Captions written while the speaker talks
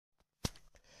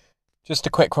Just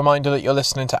a quick reminder that you're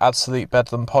listening to Absolute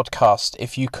Bedlam Podcast.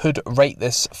 If you could rate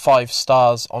this 5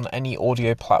 stars on any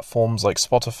audio platforms like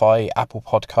Spotify, Apple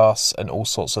Podcasts, and all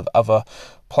sorts of other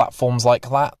platforms like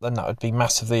that, then that would be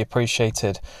massively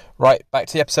appreciated. Right, back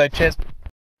to the episode. Cheers.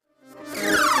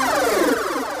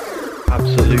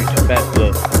 Absolute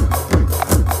Bedlam.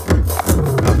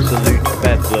 Absolute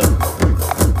Bedlam.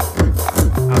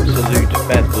 Absolute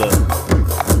Bedlam.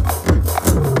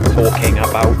 Talking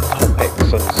about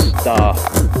topics and stuff.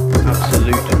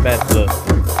 Absolute Bedlam.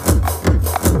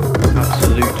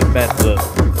 Absolute Bedlam.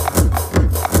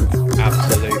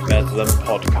 Absolute Bedlam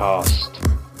Podcast.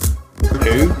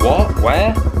 Who? What?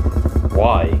 Where?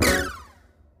 Why?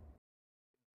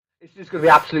 It's just going to be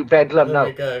absolute bedlam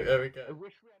now. There we go.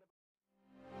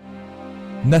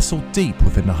 Nestled deep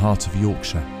within the heart of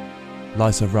Yorkshire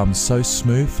lies a rum so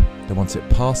smooth that once it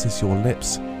passes your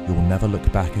lips, you'll never look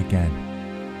back again.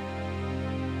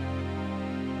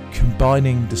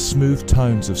 Combining the smooth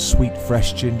tones of sweet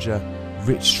fresh ginger,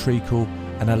 rich treacle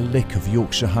and a lick of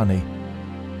Yorkshire honey,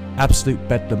 Absolute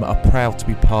Bedlam are proud to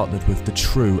be partnered with the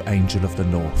true Angel of the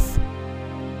North.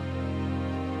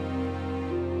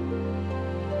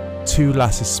 Two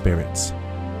Lasses Spirits.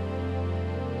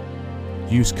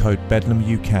 Use code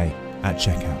BedlamUK at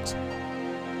checkout.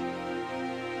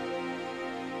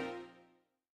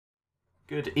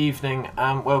 Good evening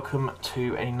and welcome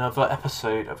to another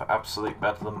episode of Absolute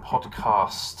Bedlam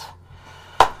Podcast,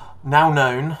 now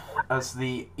known as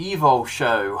the Evol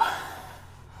Show.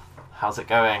 How's it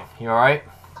going? You alright?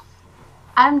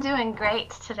 I'm doing great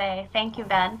today. Thank you,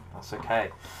 Ben. That's okay.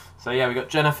 So yeah, we got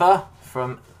Jennifer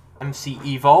from MC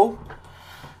Evol,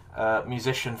 a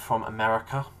musician from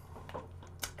America,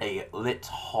 a Lit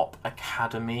Hop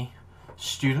Academy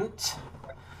student.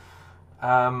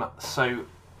 So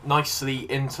nicely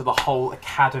into the whole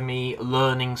academy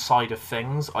learning side of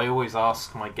things, I always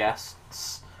ask my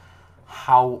guests,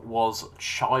 how was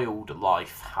child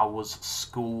life? How was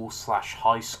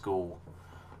school/high school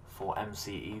for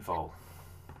MC Evol?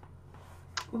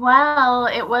 Well,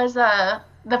 it was the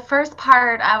first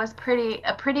part. I was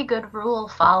a pretty good rule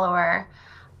follower,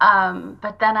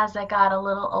 but then as I got a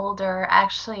little older, I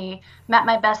actually met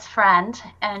my best friend,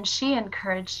 and she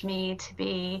encouraged me to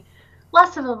be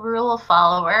less of a rule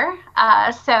follower.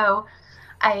 So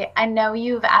I know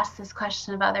you've asked this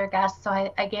question of other guests, so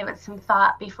I gave it some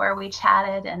thought before we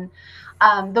chatted. And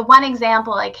the one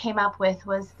example I came up with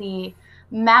was the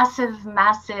massive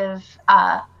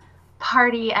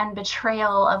party and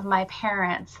betrayal of my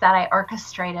parents that I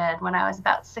orchestrated when I was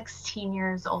about 16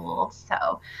 years old.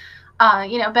 So,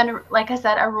 been, like I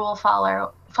said, a rule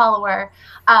follower.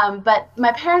 But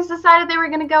my parents decided they were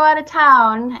going to go out of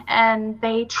town, and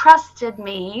they trusted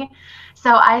me.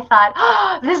 So I thought,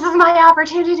 oh, this is my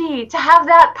opportunity to have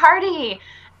that party.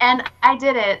 And I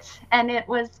did it, and it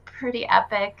was pretty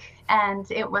epic. And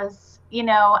it was,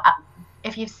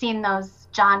 if you've seen those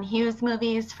John Hughes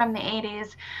movies from the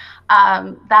 80s,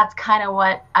 that's kind of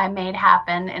what I made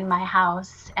happen in my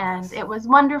house. And it was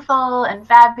wonderful and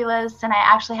fabulous. And I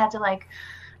actually had to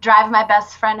drive my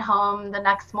best friend home the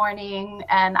next morning,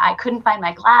 and I couldn't find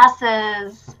my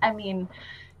glasses. I mean,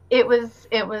 it was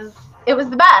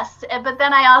the best. But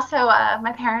then I also,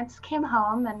 my parents came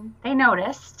home and they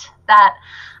noticed that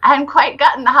I hadn't quite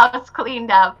gotten the house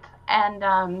cleaned up. And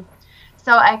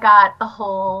so I got the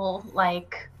whole,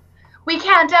 we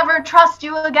can't ever trust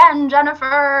you again,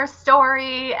 Jennifer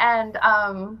story. And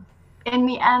in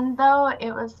the end, though,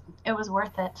 it was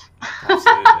worth it.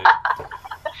 Absolutely.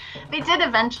 They did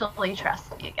eventually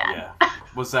trust me again. Yeah.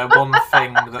 Was there one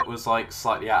thing that was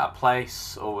slightly out of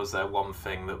place, or was there one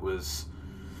thing that was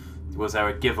there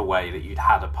a giveaway that you'd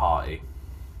had a party?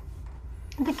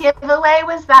 The giveaway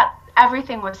was that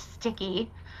everything was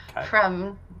sticky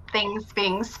from things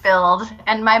being spilled,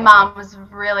 and my mom was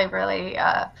really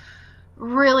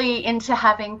into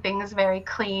having things very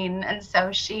clean, and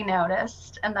so she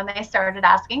noticed, and then they started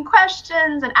asking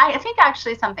questions, and I think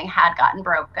actually something had gotten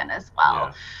broken as well.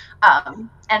 Yeah.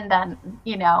 And then,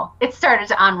 it started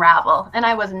to unravel, and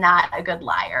I was not a good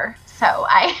liar, so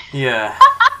I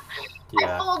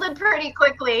folded pretty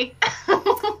quickly.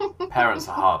 Parents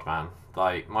are hard, man.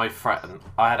 My friend,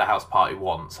 I had a house party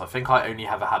once. I think I only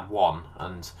ever had one,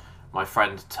 and my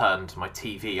friend turned my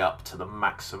TV up to the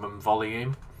maximum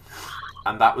volume,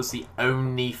 and that was the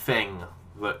only thing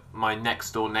that my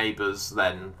next door neighbours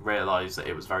then realised that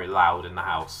it was very loud in the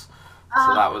house.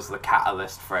 So that was the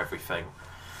catalyst for everything.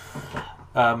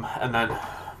 And then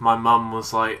my mum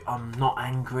was like, I'm not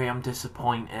angry, I'm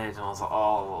disappointed. And I was like,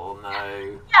 oh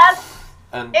no. Yes,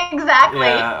 and exactly.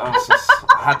 Yeah,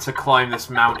 I had to climb this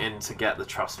mountain to get the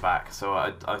trust back. So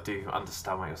I do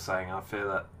understand what you're saying. I feel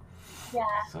that. Yeah.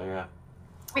 So yeah.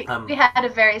 We had a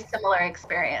very similar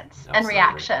experience and Absolutely.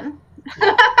 reaction.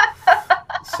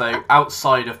 So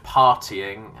outside of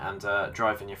partying and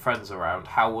driving your friends around,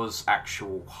 how was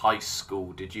actual high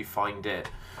school? Did you find it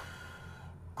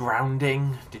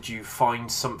grounding? Did you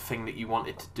find something that you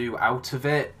wanted to do out of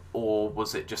it? Or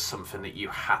was it just something that you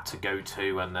had to go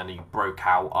to and then you broke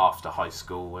out after high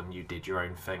school and you did your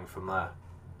own thing from there?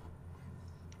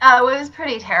 It was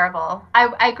pretty terrible.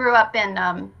 I grew up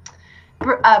in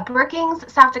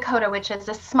Brookings, South Dakota, which is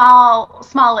a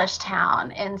smallish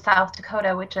town in South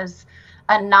Dakota, which is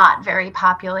a not very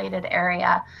populated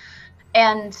area.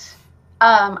 And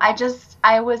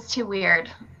I was too weird,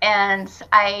 and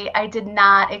I did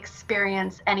not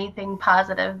experience anything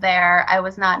positive there. I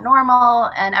was not normal,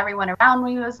 and everyone around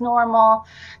me was normal.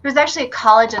 There was actually a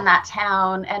college in that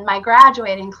town, and my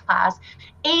graduating class,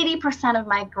 80% of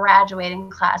my graduating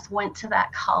class went to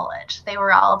that college. They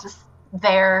were all just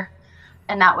there,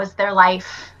 and that was their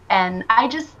life. And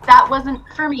that wasn't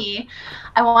for me.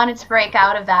 I wanted to break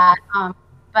out of that.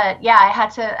 But yeah, I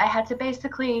had to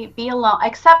basically be alone,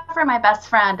 except for my best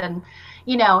friend, and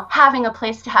having a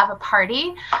place to have a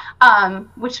party,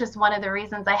 which was one of the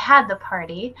reasons I had the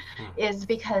party, is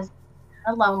because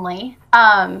I'm lonely.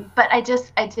 But I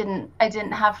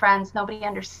didn't have friends. Nobody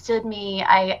understood me.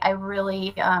 I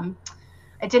really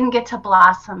I didn't get to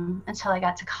blossom until I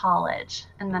got to college,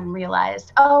 and then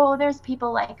realized, oh, there's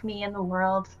people like me in the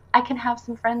world. I can have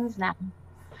some friends now.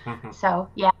 So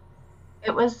yeah.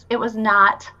 It was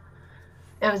not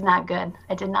good.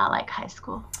 I did not like high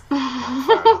school.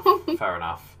 Fair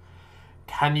enough.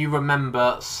 Can you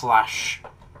remember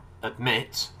 /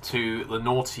 admit to the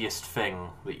naughtiest thing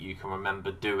that you can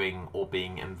remember doing or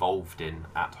being involved in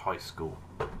at high school?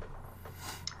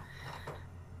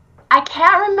 I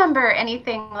can't remember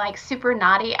anything like super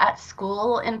naughty at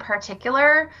school in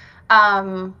particular.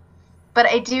 But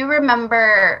I do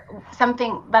remember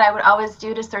something that I would always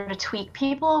do to sort of tweak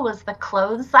people was the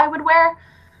clothes I would wear.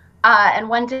 And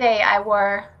one day I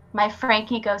wore my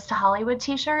Frankie Goes to Hollywood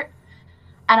t-shirt,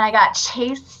 and I got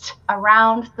chased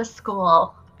around the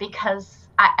school because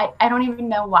I don't even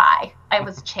know why I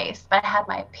was chased, but I had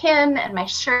my pin and my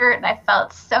shirt, and I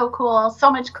felt so cool,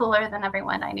 so much cooler than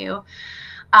everyone I knew.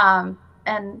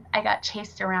 And I got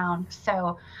chased around.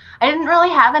 So I didn't really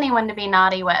have anyone to be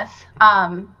naughty with.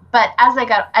 But as I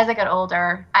got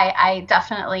older, I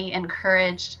definitely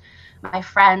encouraged my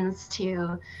friends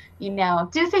to,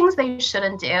 do things they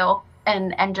shouldn't do,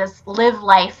 and just live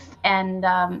life, and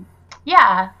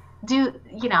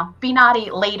be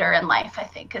naughty later in life, I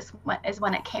think is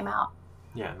when it came out.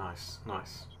 Yeah, nice.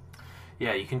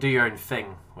 Yeah, you can do your own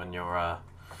thing when you're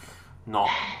not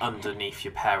underneath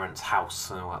your parents'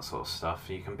 house and all that sort of stuff.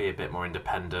 You can be a bit more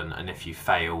independent, and if you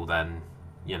fail, then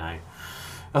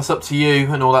that's up to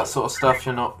you and all that sort of stuff.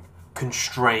 You're not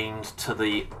constrained to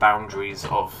the boundaries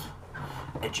of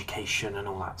education and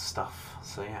all that stuff.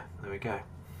 So yeah, there we go.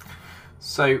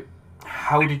 So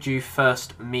how did you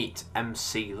first meet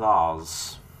MC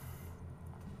Lars?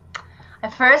 I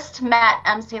first met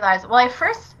MC Lars. Well, I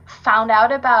first found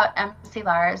out about MC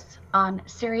Lars on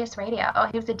Sirius Radio.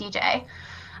 He was a DJ.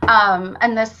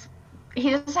 And he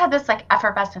just had this like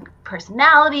effervescent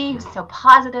personality. He was so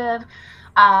positive.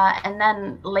 And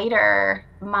then later,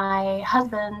 my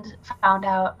husband found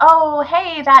out, oh,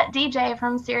 hey, that DJ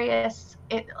from Sirius,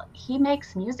 he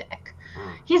makes music.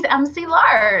 He's MC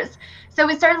Lars. So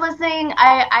we started listening.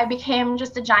 I became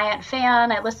just a giant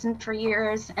fan. I listened for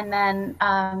years, and then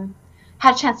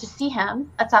had a chance to see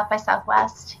him at South by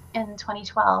Southwest in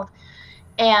 2012.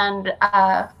 And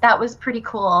that was pretty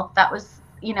cool. That was,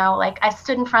 I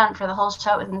stood in front for the whole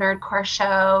show. It was a nerdcore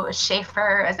show. It was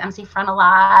Schaefer. I was MC front a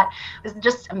lot. It was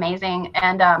just amazing.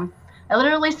 And I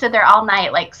literally stood there all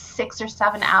night, like 6 or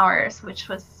 7 hours, which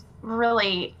was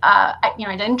really, I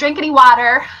didn't drink any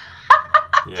water.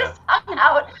 Just hung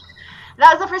out.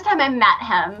 That was the first time I met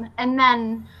him. And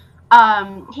then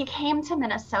he came to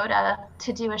Minnesota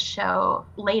to do a show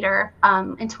later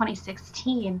in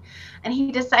 2016. And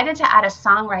he decided to add a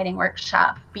songwriting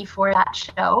workshop before that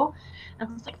show. And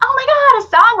I was like, oh my God, a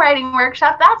songwriting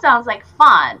workshop. That sounds like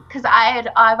fun. Because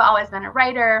I've always been a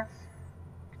writer.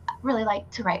 Really like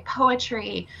to write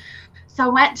poetry. So I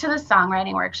went to the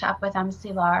songwriting workshop with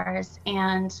MC Lars,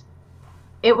 and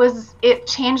it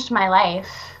changed my life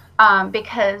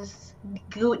because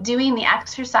doing the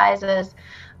exercises,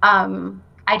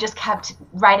 I just kept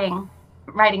writing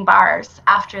bars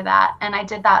after that. And I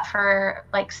did that for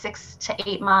like 6 to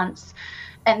 8 months,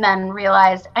 and then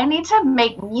realized I need to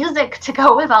make music to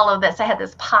go with all of this. I had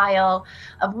this pile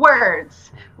of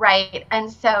words, right?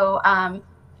 And so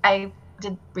I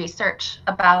did research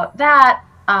about that.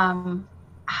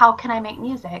 how can I make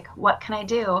music? What can I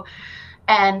do?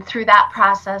 And through that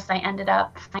process, I ended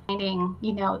up finding,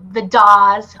 the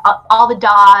DAWs, all the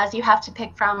DAWs you have to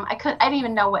pick from. I didn't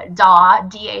even know what DAW,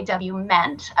 D-A-W,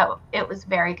 meant. It was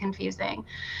very confusing.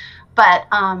 But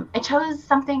I chose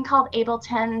something called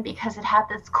Ableton because it had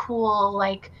this cool,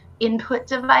 like, input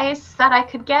device that I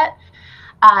could get.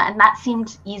 And that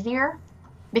seemed easier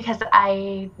because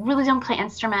I really don't play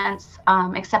instruments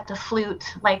except a flute,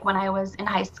 like when I was in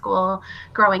high school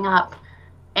growing up.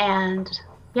 And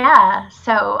yeah,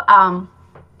 so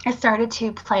I started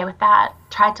to play with that,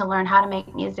 tried to learn how to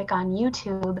make music on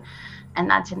YouTube, and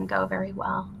that didn't go very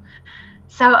well.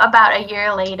 So about a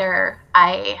year later,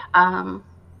 I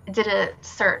did a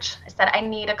search. I said, I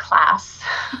need a class.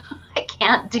 I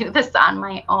can't do this on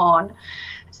my own.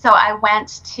 So I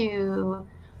went to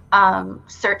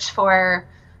search for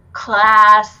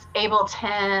class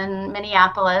Ableton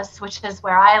Minneapolis, which is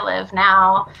where I live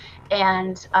now,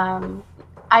 and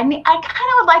I kind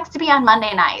of would like to be on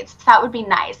Monday nights. That would be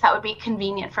nice. That would be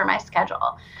convenient for my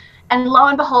schedule. And lo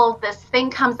and behold, this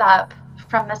thing comes up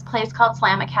from this place called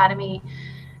Slam Academy.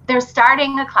 They're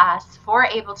starting a class for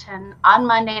Ableton on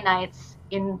Monday nights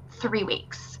in 3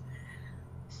 weeks.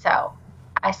 So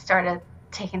I started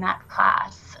taking that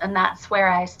class, and that's where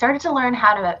I started to learn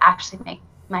how to actually make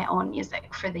my own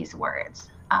music for these words.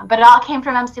 But it all came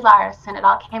from MC Lars, and it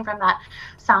all came from that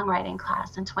songwriting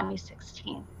class in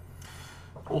 2016.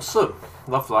 Awesome.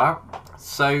 Love that.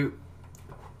 So,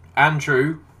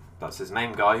 Andrew, that's his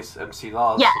name, guys. MC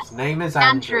Lars. Yes. His name is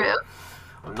Andrew.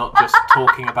 I'm not just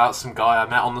talking about some guy I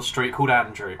met on the street called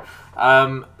Andrew.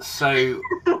 So,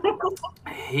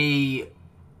 he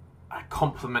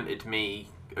complimented me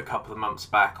a couple of months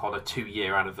back on a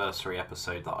 2-year anniversary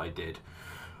episode that I did.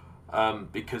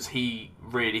 Because he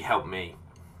really helped me.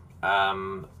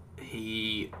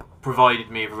 He provided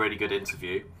me with a really good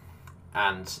interview.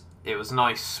 And it was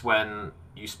nice when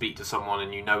you speak to someone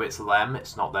and you know it's them,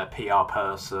 it's not their PR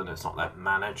person, it's not their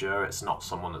manager, it's not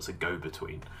someone that's a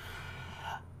go-between.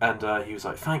 And he was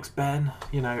like, thanks, Ben.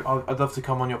 I'd love to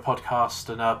come on your podcast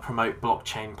and promote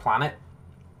Blockchain Planet,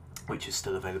 which is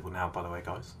still available now, by the way,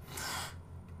 guys.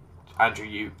 Andrew,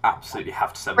 you absolutely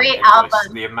have to send me an invoice.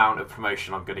 The amount of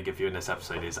promotion I'm going to give you in this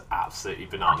episode is absolutely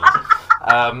bananas.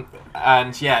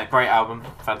 And yeah, great album,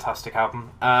 fantastic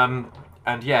album.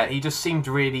 And yeah, he just seemed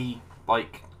really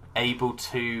able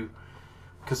to,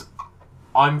 because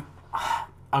I'm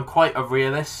quite a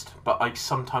realist, but I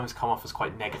sometimes come off as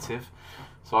quite negative.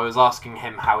 So I was asking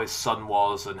him how his son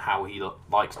was and how he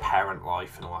likes parent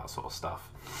life and all that sort of stuff.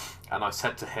 And I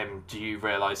said to him, do you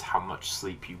realise how much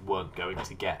sleep you weren't going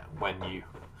to get when you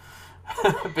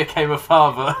became a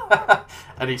father?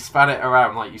 And he span it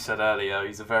around, like you said earlier.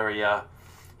 He's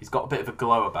he's got a bit of a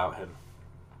glow about him.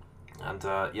 And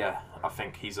yeah, I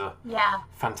think he's a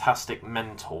fantastic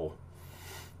mentor.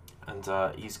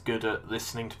 And he's good at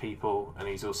listening to people, and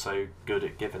he's also good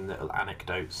at giving little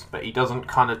anecdotes. But he doesn't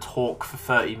kind of talk for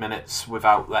 30 minutes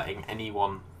without letting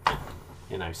anyone,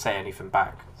 say anything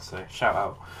back. So shout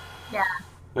out. Yeah.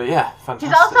 But yeah, fantastic.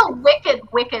 He's also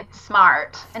wicked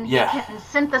smart, and he can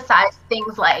synthesize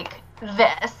things like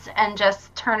this and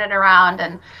just turn it around.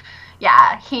 And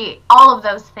yeah, all of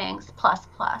those things plus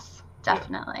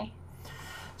definitely. Yeah.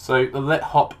 So the Lit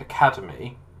Hop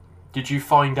Academy, did you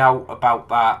find out about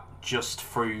that just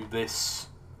through this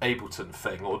Ableton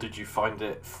thing, or did you find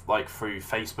it through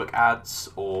Facebook ads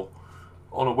or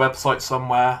on a website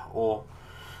somewhere, or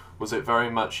was it very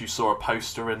much you saw a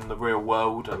poster in the real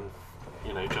world and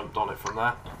jumped on it from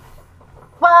there?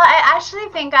 Well, I actually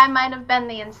think I might have been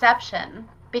the inception,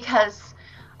 because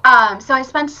so I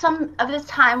spent some of this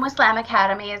time with Slam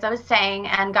Academy, as I was saying,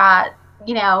 and got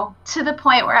to the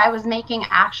point where I was making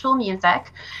actual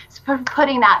music,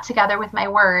 putting that together with my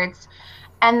words.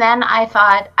 And then I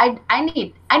thought, I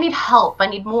need help. I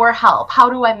need more help. How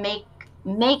do I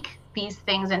make these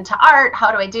things into art?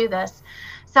 How do I do this?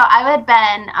 So I had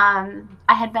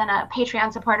been a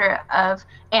Patreon supporter of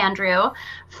Andrew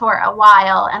for a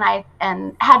while,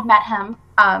 and had met him.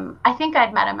 I think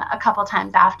I'd met him a couple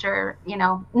times after,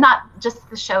 not just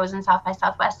the shows in South by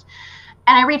Southwest.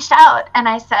 And I reached out and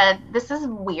I said, this is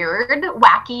weird,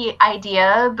 wacky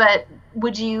idea, but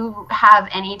would you have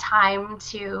any time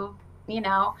to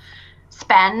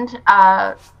spend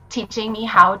teaching me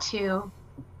how to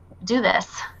do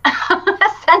this?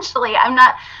 Essentially,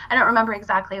 I don't remember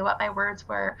exactly what my words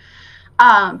were.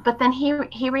 But then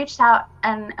he reached out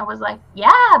and was like, yeah,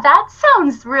 that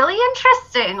sounds really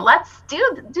interesting. Let's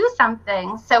do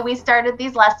something. So we started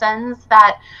these lessons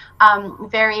that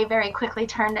very, very quickly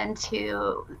turned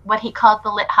into what he called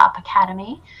the Lit Hop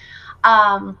Academy.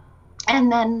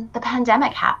 And then the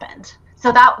pandemic happened.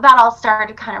 So that all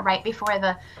started kind of right before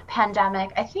the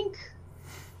pandemic. I think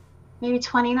maybe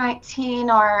 2019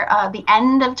 or the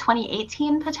end of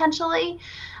 2018 potentially.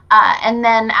 And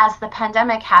then as the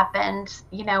pandemic happened,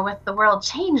 with the world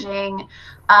changing,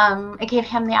 it gave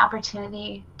him the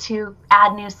opportunity to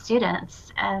add new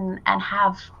students and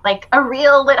have like a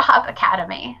real Lit Hop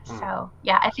Academy. So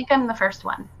yeah, I think I'm the first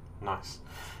one. Nice.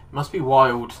 It must be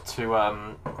wild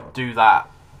to do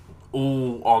that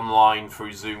all online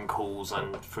through Zoom calls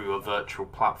and through a virtual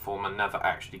platform and never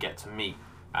actually get to meet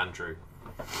Andrew.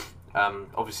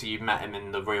 Obviously you met him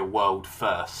in the real world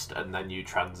first and then you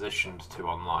transitioned to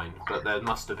online, but there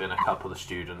must have been a couple of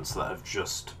students that have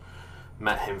just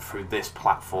met him through this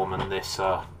platform and this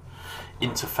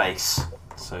interface,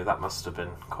 so that must have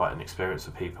been quite an experience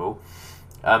for people.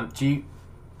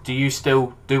 Do you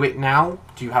still do it now?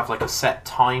 Do you have like a set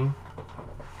time?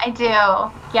 I do.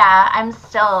 Yeah, I'm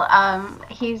still.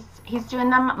 He's doing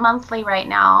them monthly right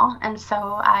now, and so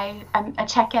I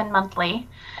check in monthly.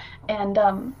 And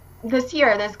this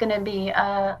year there's going to be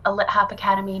a Lit Hop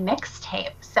Academy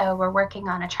mixtape, so we're working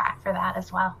on a track for that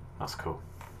as well. That's cool.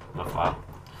 Love that.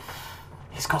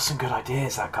 He's got some good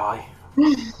ideas, that guy.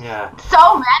 Yeah.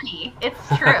 So many. It's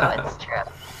true. It's true.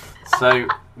 So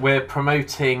we're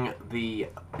promoting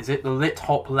is it the Lit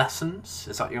Hop Lessons?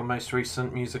 Is that your most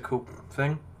recent musical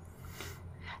thing?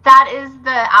 That is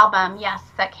the album, yes,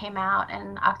 that came out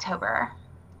in October.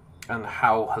 And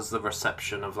how has the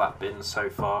reception of that been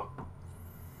so far?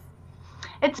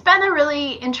 It's been a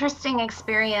really interesting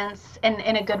experience in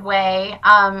a good way,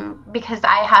 because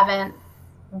I haven't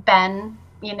been,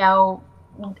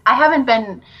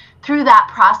 through that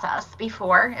process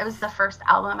before. It was the first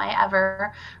album I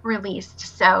ever released.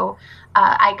 So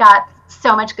I got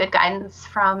so much good guidance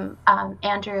from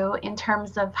Andrew in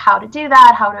terms of how to do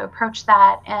that, how to approach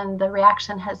that. And the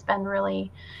reaction has been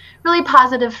really, really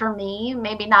positive for me.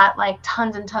 Maybe not like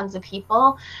tons and tons of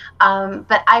people.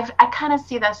 But I kind of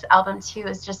see this album too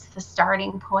as just the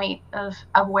starting point of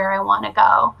where I want to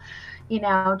go.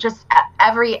 Just at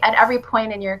every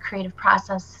point in your creative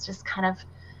process, just kind of,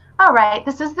 all right,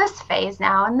 this is this phase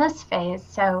now and this phase.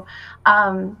 So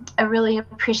I really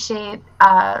appreciate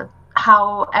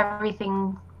how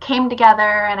everything came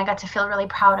together, and I got to feel really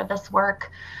proud of this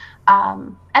work.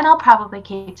 And I'll probably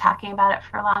keep talking about it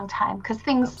for a long time because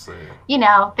things,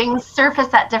 things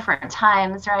surface at different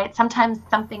times, right? Sometimes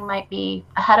something might be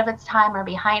ahead of its time or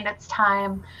behind its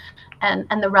time,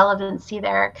 and the relevancy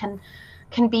there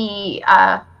can be,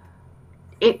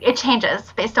 it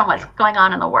changes based on what's going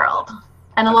on in the world.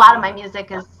 And a lot of my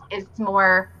music is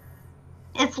more,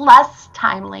 it's less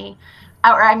timely,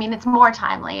 it's more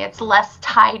timely. It's less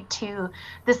tied to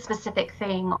this specific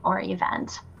thing or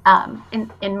event,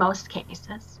 in most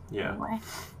cases. Yeah. Anyway.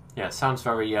 Yeah, it sounds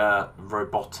very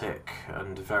robotic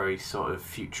and very sort of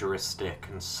futuristic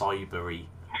and cybery.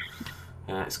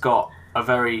 Yeah, it's got a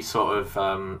very sort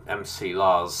of MC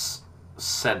Lars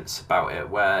sense about it,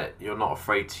 where you're not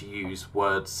afraid to use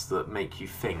words that make you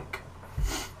think.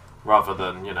 Rather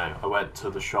than, I went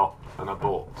to the shop and I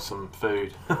bought some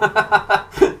food.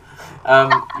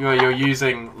 You're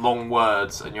using long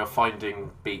words and you're finding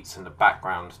beats in the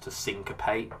background to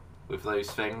syncopate with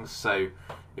those things. So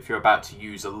if you're about to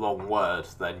use a long word,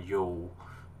 then you'll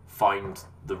find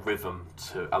the rhythm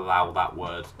to allow that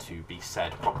word to be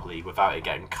said properly without it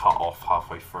getting cut off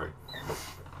halfway through.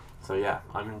 So yeah,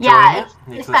 I'm enjoying it.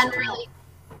 It's been really...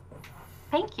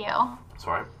 Thank you.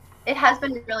 Sorry. It has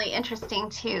been really interesting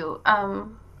to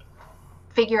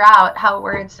figure out how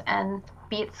words and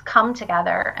beats come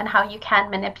together and how you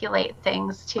can manipulate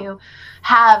things to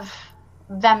have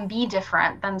them be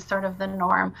different than sort of the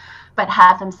norm, but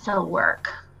have them still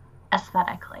work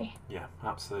aesthetically. Yeah,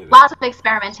 absolutely. Lots of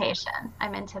experimentation.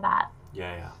 I'm into that.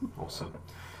 Yeah, awesome.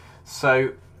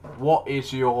 So what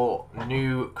is your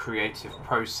new creative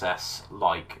process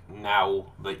like now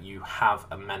that you have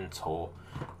a mentor,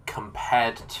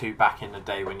 compared to back in the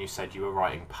day when you said you were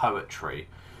writing poetry?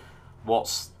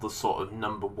 What's the sort of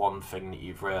number one thing that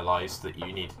you've realised that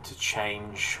you needed to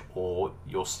change, or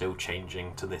you're still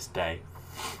changing to this day?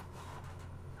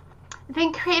 I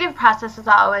think creative process is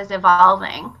always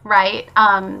evolving, right?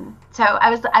 So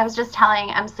I was just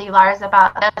telling MC Lars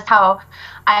about this, how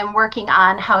I'm working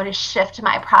on how to shift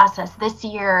my process this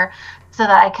year so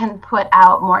that I can put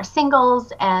out more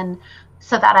singles and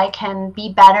so that I can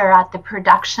be better at the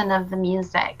production of the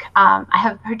music. I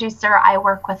have a producer I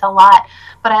work with a lot,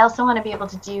 but I also want to be able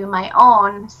to do my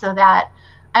own so that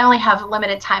I only have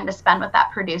limited time to spend with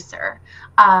that producer.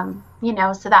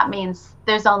 So that means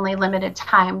there's only limited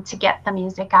time to get the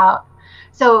music out.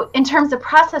 So in terms of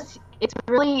process, it's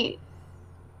really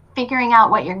figuring out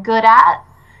what you're good at,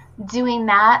 doing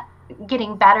that,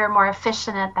 getting better, more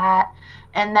efficient at that.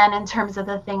 And then in terms of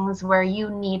the things where you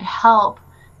need help,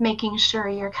 making sure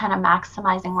you're kind of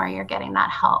maximizing where you're getting that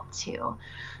help too.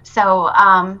 So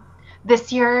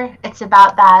this year it's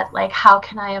about that, like, how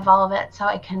can I evolve it so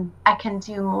I can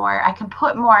do more, I can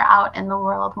put more out in the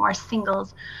world, more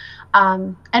singles.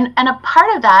 And a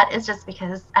part of that is just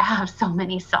because I have so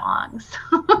many songs.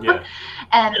 Yeah.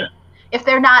 And if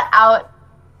they're not out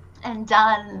and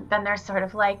done, then they're sort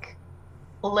of like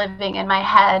living in my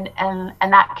head, and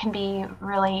that can be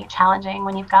really challenging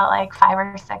when you've got like 5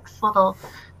 or 6 little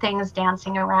things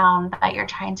dancing around that you're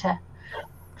trying to,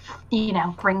 you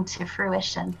know, bring to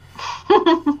fruition.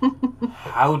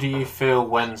 How do you feel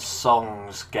when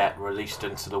songs get released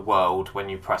into the world, when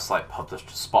you press like publish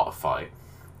to Spotify?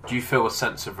 Do you feel a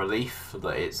sense of relief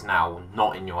that it's now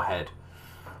not in your head?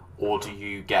 Or do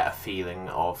you get a feeling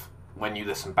of, when you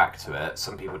listen back to it,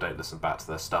 some people don't listen back to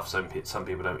their stuff, some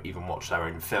people don't even watch their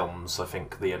own films. I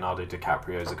think Leonardo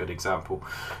DiCaprio is a good example.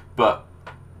 But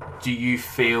do you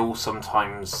feel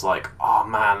sometimes like, oh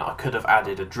man, I could have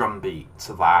added a drum beat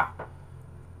to that?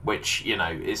 Which, you know,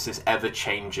 is this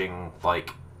ever-changing,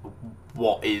 like,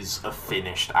 what is a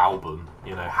finished album?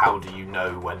 You know, how do you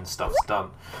know when stuff's done?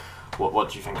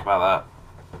 What do you think about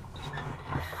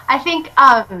that? I think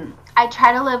I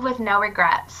try to live with no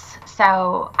regrets.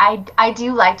 So I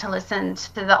do like to listen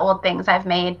to the old things I've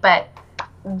made, but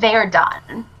they're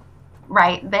done,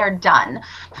 right? They're done.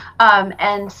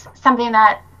 And something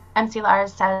that MC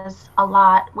Lars says a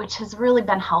lot, which has really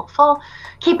been helpful,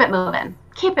 keep it moving.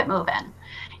 Keep it moving.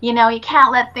 You know, you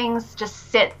can't let things just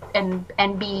sit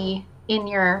and be in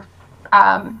your,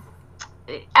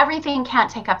 everything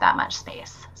can't take up that much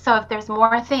space. So if there's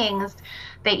more things,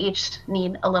 they each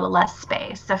need a little less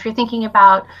space. So if you're thinking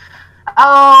about,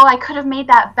 oh, I could have made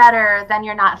that better, then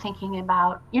you're not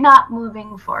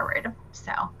moving forward.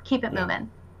 So keep it moving.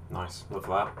 Nice, love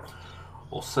that.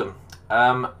 Awesome.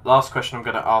 Last question I'm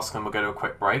going to ask, and we'll go to a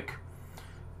quick break,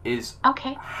 is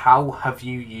okay. How have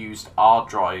you used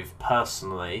ArDrive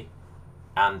personally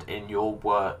and in your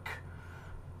work?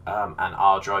 And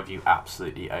ArDrive, you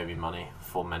absolutely owe me money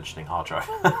for mentioning ArDrive.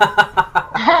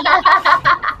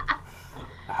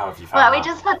 How have you found that? We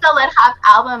just put the Lit Hop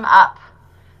album up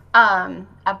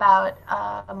about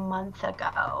a month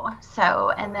ago.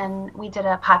 So, and then we did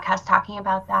a podcast talking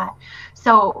about that.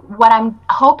 So what I'm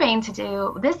hoping to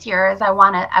do this year is I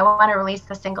want to release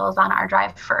the singles on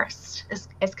ArDrive first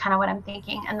is kind of what I'm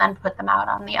thinking, and then put them out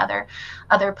on the other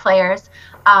players.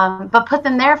 But put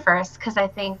them there first, because I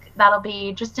think that'll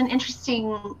be just an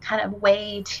interesting kind of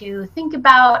way to think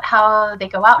about how they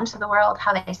go out into the world,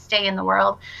 how they stay in the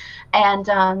world.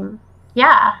 And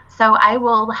yeah, so I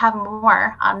will have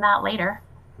more on that later.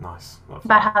 Nice. Love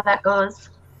about that. How that goes.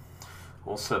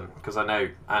 Awesome, because I know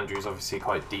Andrew's obviously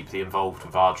quite deeply involved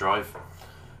with ArDrive,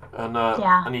 and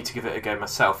I need to give it a go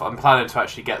myself. I'm planning to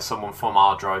actually get someone from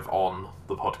ArDrive on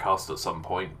the podcast at some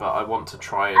point, but I want to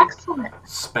try and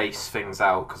space things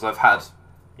out, because I've had,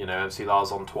 you know, MC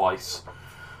Lars on twice.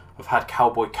 I've had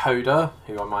Cowboy Coda,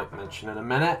 who I might mention in a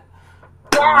minute,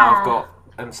 and now I've got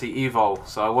MC Evol,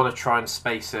 so I want to try and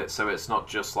space it so it's not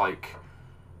just like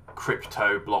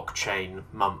crypto blockchain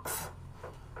month.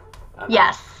 And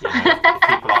yes. Then, you know, if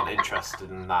people aren't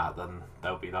interested in that, then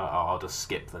they'll be like, oh, I'll just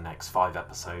skip the next 5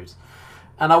 episodes.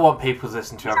 And I want people to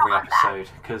listen to every episode,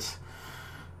 because,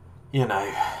 you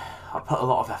know, I put a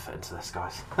lot of effort into this,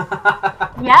 guys.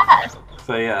 Yes.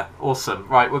 So yeah, awesome.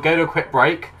 Right, we'll go to a quick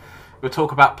break. We'll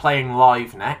talk about playing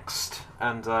live next,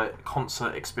 and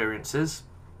concert experiences.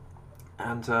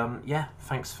 And yeah,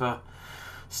 thanks for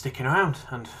sticking around,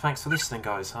 and thanks for listening,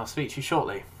 guys. I'll speak to you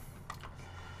shortly.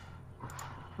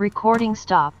 Recording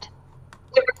stopped.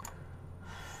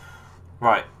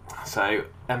 Right, so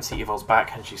MC Evol's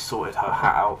back, and she's sorted her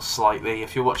hat out slightly.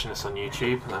 If you're watching this on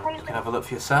YouTube, then you can have a look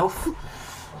for yourself.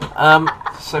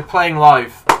 So playing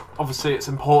live, obviously it's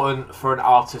important for an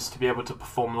artist to be able to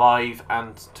perform live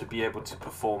and to be able to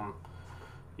perform,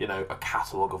 you know, a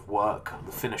catalogue of work,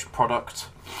 the finished product.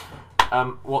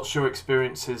 What's your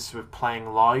experiences with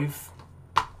playing live,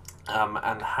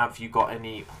 and have you got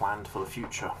any planned for the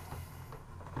future?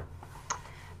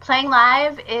 Playing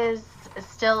live is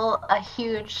still a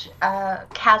huge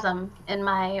chasm in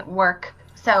my work.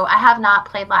 So I have not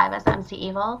played live as MC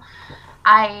Evol.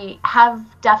 I have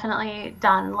definitely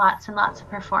done lots and lots of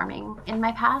performing in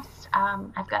my past.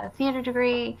 I've got a theater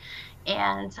degree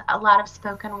and a lot of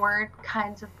spoken word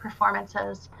kinds of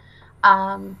performances.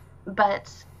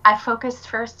 But I focused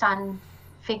first on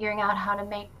figuring out how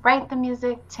to write the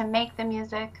music, to make the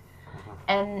music.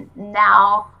 And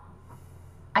now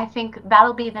I think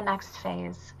that'll be the next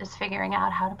phase, is figuring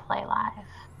out how to play live.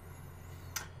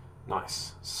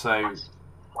 Nice. So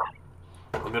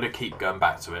I'm going to keep going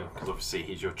back to him because obviously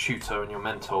he's your tutor and your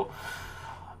mentor.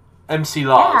 MC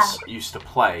Lars used to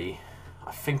play,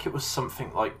 I think it was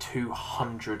something like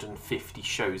 250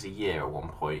 shows a year at one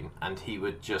point, and he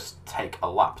would just take a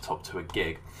laptop to a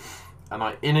gig. And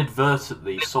I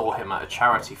inadvertently saw him at a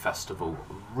charity festival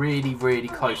really, really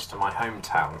close to my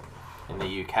hometown in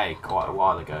the UK quite a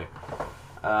while ago.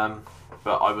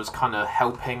 But I was kind of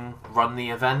helping run the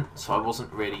event, so I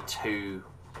wasn't really too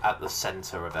at the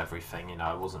centre of everything, you know,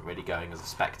 I wasn't really going as a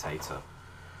spectator.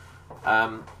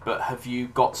 But have you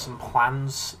got some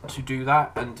plans to do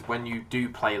that? And when you do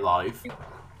play live,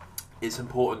 it's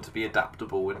important to be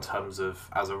adaptable in terms of,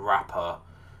 as a rapper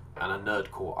and a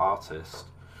nerdcore artist,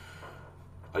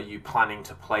 are you planning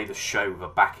to play the show with a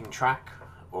backing track,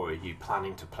 or are you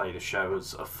planning to play the show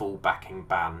as a full backing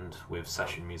band with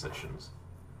session musicians?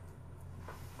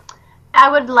 I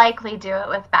would likely do it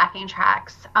with backing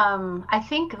tracks. I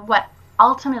think what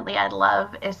ultimately I'd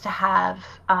love is to have,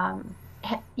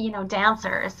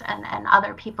 dancers and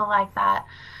other people like that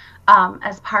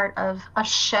as part of a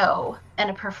show and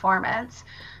a performance.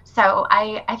 So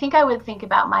I think I would think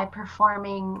about my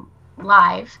performing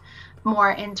live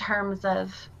more in terms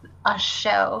of a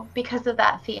show because of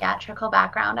that theatrical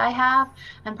background I have,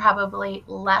 and probably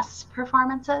less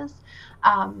performances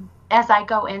as I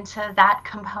go into that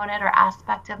component or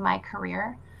aspect of my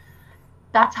career.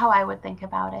 That's how I would think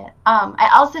about it. I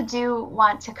also do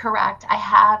want to correct, I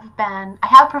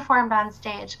have performed on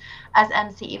stage as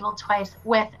MC Evil twice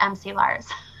with MC Lars,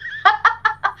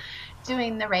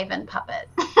 doing the Raven puppet.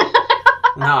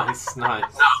 Nice.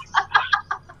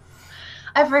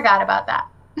 I forgot about that.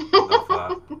 Love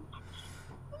that.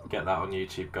 Get that on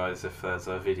YouTube, guys, if there's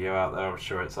a video out there. I'm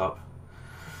sure it's up.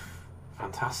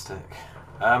 Fantastic.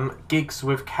 Gigs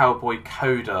with Cowboy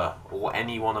Coda or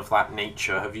anyone of that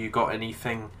nature, have you got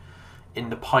anything in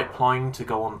the pipeline to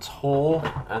go on tour?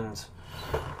 And,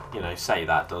 say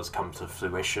that does come to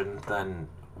fruition, then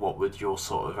what would your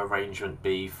sort of arrangement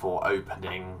be for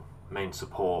opening, main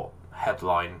support,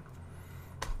 headline?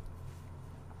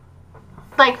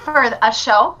 Like for a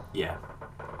show? Yeah.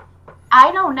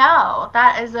 I don't know.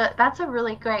 That's a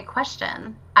really great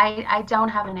question. I don't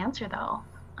have an answer though.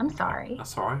 I'm sorry.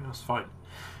 That's alright, that's fine.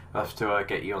 I'll have to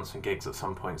get you on some gigs at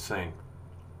some point soon.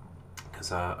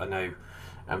 Because I know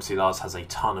MC Lars has a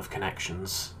ton of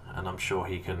connections, and I'm sure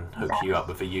he can hook you up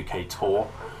with a UK tour.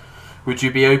 Would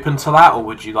you be open to that, or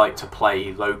would you like to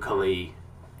play locally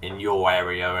in your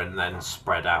area and then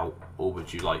spread out? Or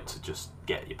would you like to just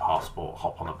get your passport,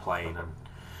 hop on a plane and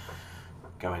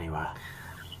go anywhere?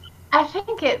 I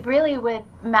think it really would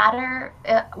matter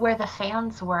where the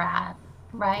fans were at,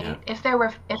 right? Yeah. If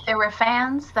there were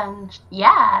fans, then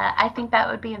yeah, I think that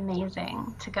would be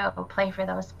amazing to go play for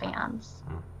those fans.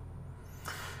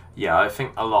 Yeah, I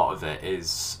think a lot of it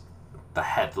is the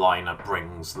headliner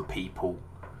brings the people,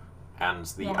 and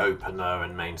the opener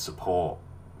and main support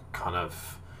kind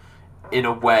of, in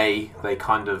a way, they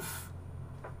kind of,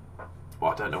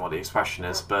 well, I don't know what the expression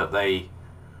is, but they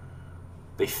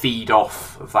feed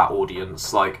off of that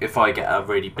audience. Like, if I get a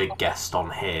really big guest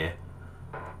on here,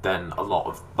 then a lot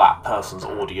of that person's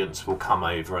audience will come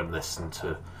over and listen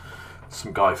to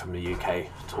some guy from the UK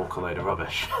talk a load of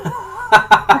rubbish.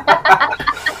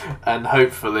 And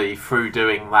hopefully through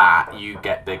doing that, you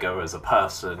get bigger as a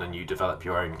person and you develop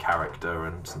your own character,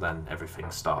 and then everything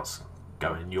starts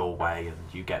going your way and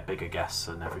you get bigger guests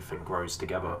and everything grows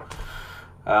together.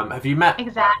 Have you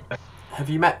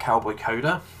met Cowboy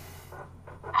Coda?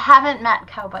 I haven't met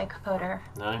Cowboy Coder.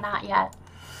 No? Not yet.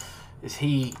 Is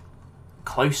he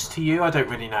close to you? I don't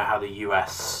really know how the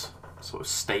US sort of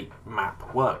state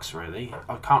map works, really.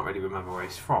 I can't really remember where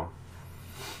he's from.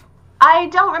 I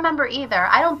don't remember either.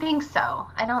 I don't think so.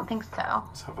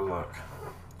 Let's have a look.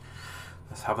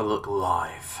 Let's have a look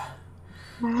live.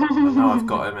 I know I've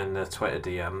got him in the Twitter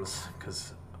DMs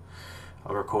because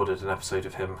I recorded an episode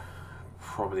of him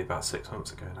probably about 6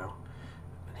 months ago now.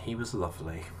 And he was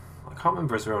lovely. I can't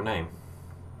remember his real name.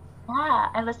 Yeah,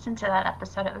 I listened to that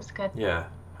episode. It was good. Yeah,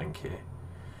 thank you.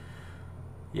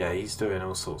 Yeah, he's doing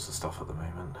all sorts of stuff at the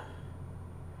moment.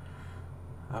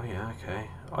 Oh yeah, okay.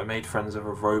 I made friends with a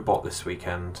robot this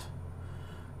weekend.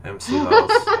 MC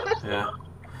Lars. Yeah.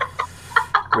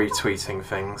 Retweeting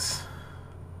things.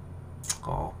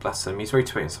 Oh, bless him. He's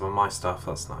retweeting some of my stuff.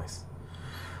 That's nice.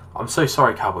 I'm so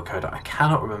sorry, Cowboy Coda. I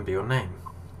cannot remember your name.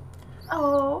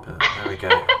 Oh. But there we go.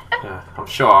 Yeah, I'm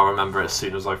sure I'll remember it as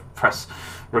soon as I press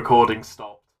recording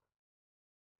stop.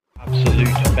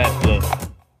 Absolute bedlam.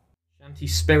 Shanty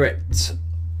Spirit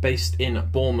based in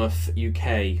Bournemouth,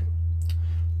 UK.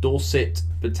 Dorset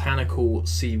Botanical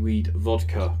Seaweed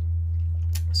Vodka.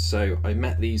 So I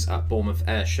met these at Bournemouth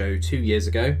Air Show 2 years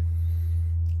ago,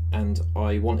 and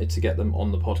I wanted to get them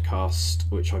on the podcast,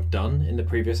 which I've done in the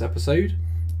previous episode,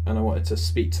 and I wanted to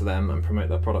speak to them and promote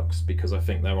their products because I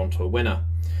think they're onto a winner.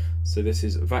 So this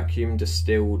is vacuum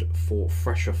distilled for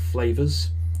fresher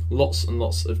flavours. Lots and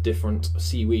lots of different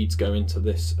seaweeds go into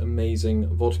this amazing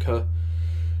vodka.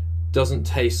 Doesn't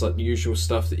taste like the usual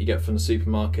stuff that you get from the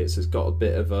supermarkets. It's got a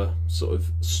bit of a sort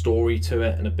of story to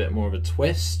it and a bit more of a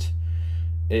twist.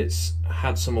 It's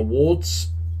had some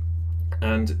awards,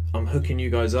 and I'm hooking you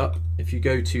guys up. If you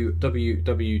go to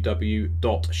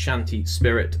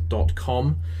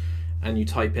www.shantyspirit.com and you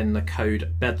type in the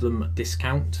code Bedlam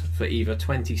discount for either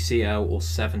 20cl or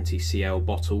 70cl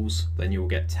bottles, then you'll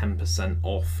get 10%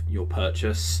 off your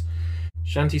purchase.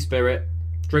 Shanty Spirit,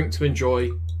 drink to enjoy,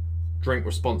 drink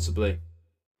responsibly.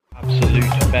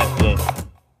 Absolute bedlam.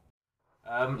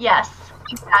 Yes,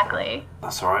 exactly.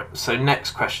 That's all right. So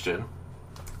next question.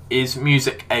 Is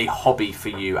music a hobby for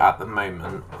you at the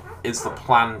moment? Is the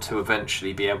plan to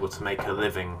eventually be able to make a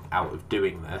living out of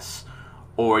doing this?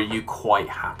 Or are you quite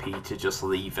happy to just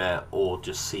leave it or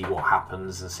just see what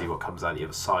happens and see what comes out the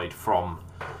other side from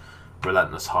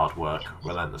relentless hard work,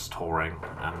 relentless touring,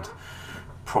 and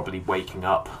probably waking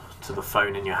up to the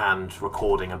phone in your hand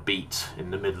recording a beat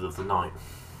in the middle of the night?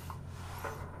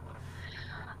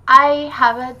 I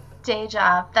have a day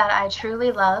job that I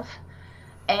truly love,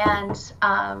 and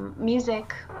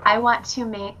music, I want to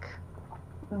make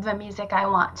the music I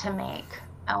want to make.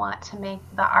 I want to make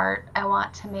the art I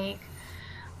want to make.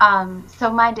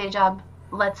 So my day job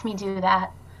lets me do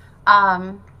that.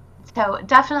 So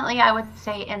definitely I would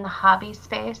say in the hobby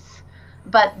space,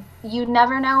 but you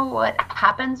never know what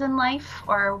happens in life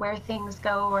or where things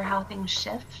go or how things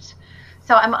shift.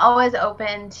 So I'm always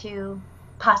open to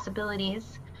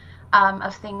possibilities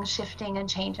of things shifting and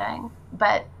changing.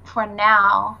 But for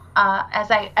now, as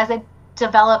I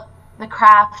develop the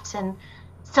craft and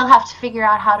still have to figure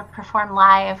out how to perform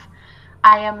live,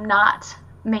 I am not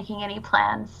making any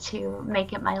plans to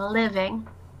make it my living.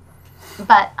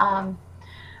 But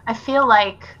I feel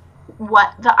like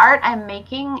what the art I'm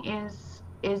making is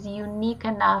unique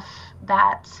enough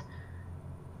that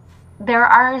there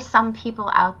are some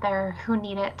people out there who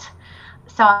need it.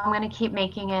 So I'm going to keep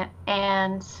making it,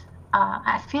 and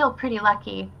I feel pretty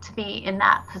lucky to be in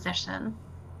that position,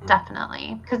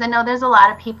 definitely. Because I know there's a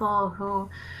lot of people who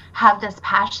have this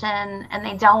passion and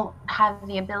they don't have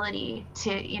the ability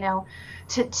to,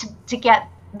 to get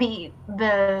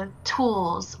the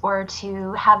tools or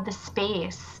to have the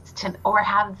space to, or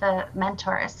have the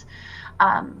mentors,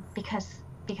 because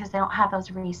they don't have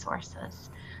those resources.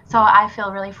 So I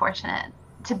feel really fortunate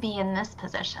to be in this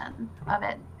position of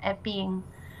it being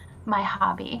my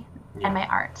hobby and my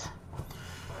art.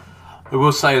 I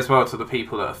will say as well to the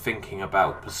people that are thinking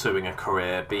about pursuing a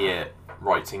career, be it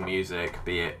writing music,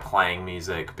 be it playing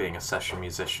music, being a session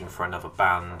musician for another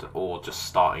band, or just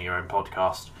starting your own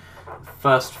podcast,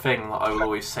 first thing that I will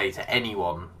always say to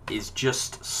anyone is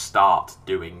just start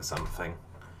doing something,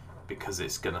 because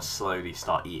it's going to slowly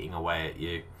start eating away at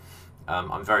you.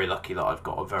 I'm very lucky that I've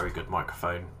got a very good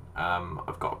microphone.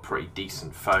 I've got a pretty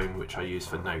decent phone which I use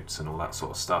for notes and all that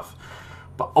sort of stuff.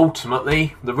 But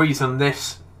ultimately, the reason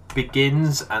this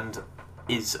begins and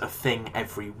is a thing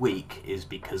every week is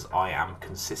because I am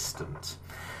consistent.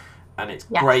 And it's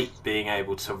great being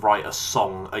able to write a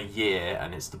song a year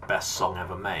and it's the best song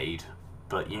ever made,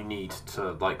 but you need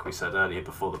to, like we said earlier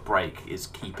before the break, is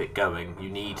keep it going. You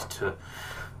need to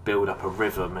build up a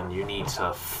rhythm, and you need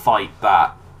to fight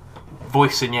that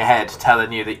voice in your head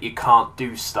telling you that you can't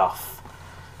do stuff,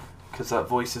 because that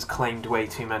voice has claimed way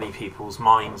too many people's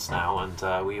minds now, and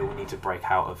we all need to break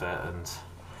out of it and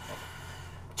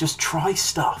just try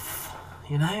stuff,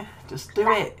 just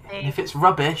do it. And if it's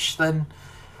rubbish, then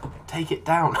take it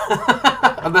down.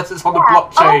 Unless it's on the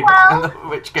blockchain, in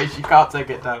which case you can't take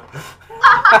it down.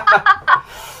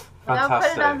 Don't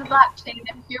put it on the blockchain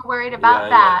if you're worried about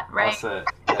that, right? That's it.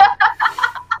 Yeah.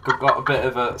 We've got a bit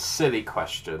of a silly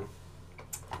question.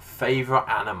 Favourite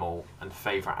animal and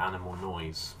favourite animal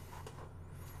noise?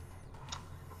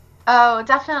 Oh,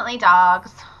 definitely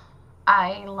dogs.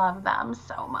 I love them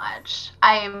so much.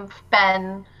 I've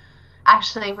been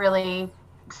actually really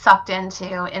sucked into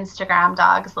Instagram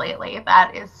dogs lately.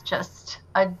 That is just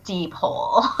a deep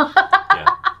hole.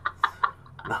 Yeah.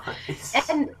 Nice.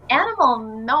 And animal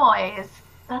noise,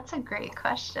 that's a great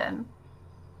question.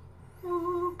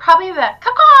 Probably the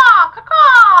caw-caw,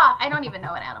 caw-caw. I don't even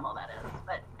know what animal that is,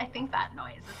 but I think that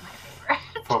noise is my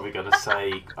favorite. Probably going to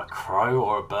say a crow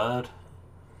or a bird.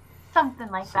 Something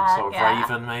like Some that. sort of yeah.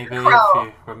 raven, maybe, Crow. if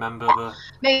you remember the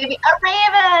Maybe a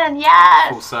raven.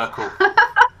 Yes. full circle.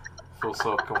 Full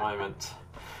circle moment.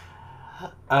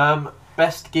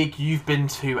 Best gig you've been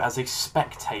to as a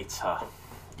spectator?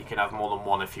 You can have more than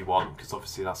one if you want, because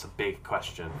obviously that's a big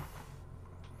question.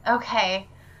 Okay.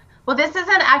 Well, this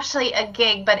isn't actually a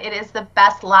gig, but it is the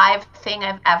best live thing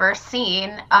I've ever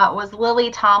seen. Was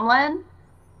Lily Tomlin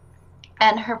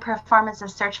and her performance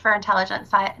of Search for Intelligent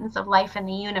Signs of Life in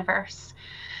the Universe,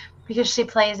 because she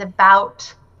plays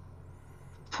about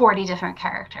 40 different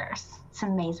characters. It's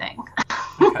amazing.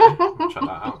 Okay, I'll check that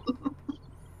out.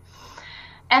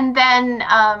 And then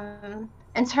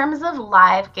in terms of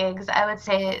live gigs, I would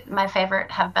say my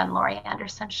favorite have been Laurie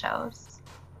Anderson shows.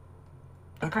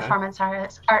 Okay. Performance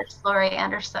artist Laurie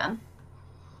Anderson.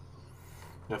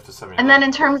 You have to send me And that. then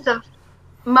in terms of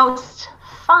most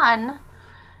fun,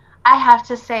 I have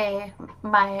to say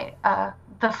my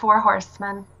the Four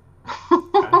Horsemen,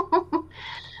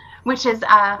 which is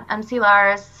MC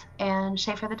Lars and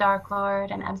Schaefer the Dark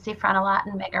Lord and MC Frontalot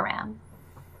and Mega Ran.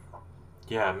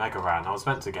 Yeah, Mega Ran. I was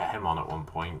meant to get him on at one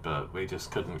point, but we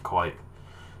just couldn't quite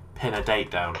pin a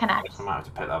date down. Connect. So I might have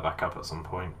to pick that back up at some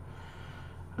point.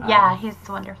 Yeah, he's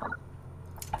wonderful.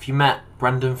 Have you met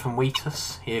Brendan from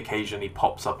Wheatus? He occasionally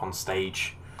pops up on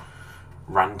stage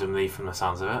randomly from the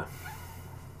sounds of it.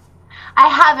 I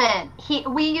haven't.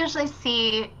 We usually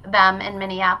see them in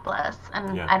Minneapolis,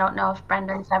 and Yeah. I don't know if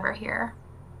Brendan's ever here.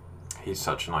 He's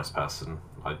such a nice person.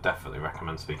 I definitely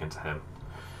recommend speaking to him.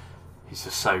 He's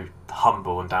just so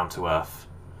humble and down to earth.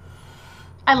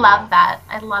 I love that.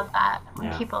 I love that. When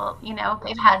Yeah. people,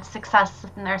 they've had success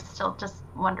and they're still just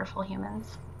wonderful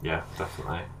humans. Yeah,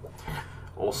 definitely.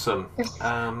 Awesome. There's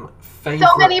Favorite...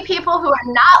 So many people who are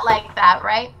not like that,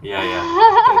 right? Yeah, yeah.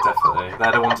 They definitely.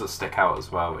 They're the ones that stick out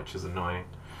as well, which is annoying.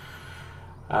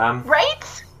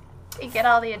 Right? You get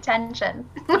all the attention.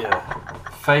 Yeah.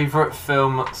 Favorite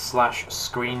film /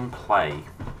 screenplay?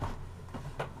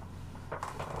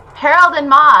 Harold and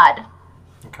Maude.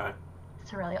 Okay.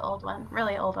 It's a really old one.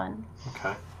 Really old one.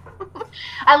 Okay.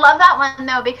 I love that one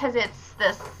though because it's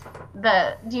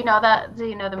do you know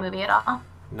the movie at all?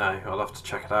 No, I'll have to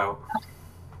check it out.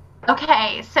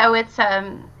 Okay, so it's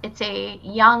a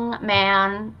young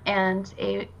man and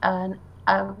a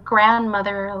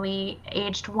grandmotherly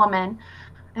aged woman.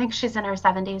 I think she's in her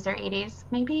 70s or 80s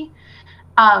maybe.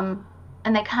 And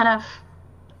they kind of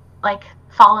like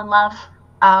fall in love,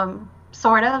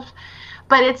 sort of.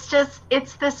 But it's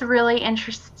this really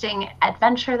interesting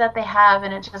adventure that they have,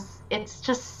 and it's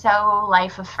just so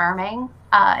life affirming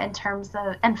in terms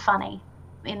of, and funny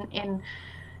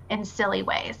in silly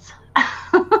ways.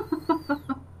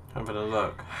 Having a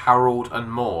look. Harold and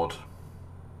Maude,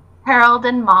 Harold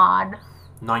and Maude.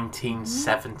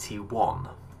 1971.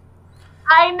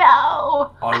 I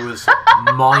know. I was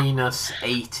minus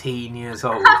 18 years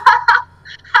old.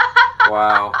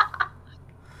 Wow.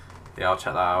 Yeah, I'll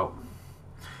check that out.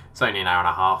 It's only an hour and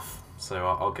a half, so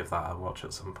I'll give that a watch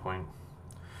at some point.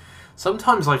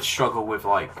 Sometimes I struggle with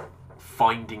like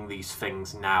finding these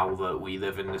things now that we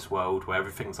live in this world where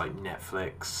everything's like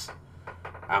Netflix,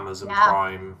 Amazon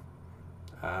Prime.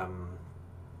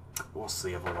 What's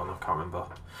the other one? I can't remember.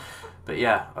 But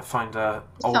yeah, I find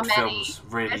old films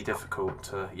really difficult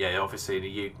to. Yeah, obviously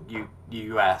the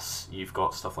US, you've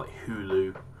got stuff like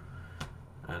Hulu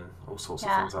and all sorts of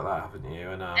things like that, haven't you?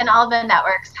 And all the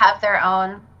networks have their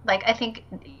own. Like I think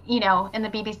in the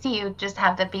BBC you just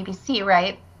have the BBC,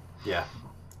 right? Yeah.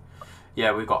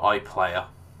 Yeah, we've got iPlayer.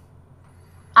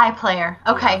 iPlayer.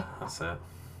 Okay. Yeah, that's it.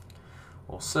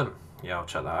 Awesome. Yeah, I'll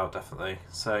check that out definitely.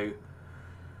 So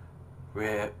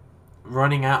we're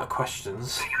running out of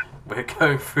questions. We're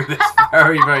going through this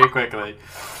very, very quickly.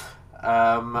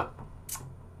 What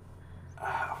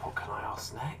can I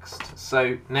ask next?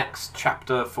 So next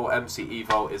chapter for MC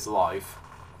Evil is live.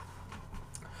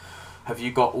 Have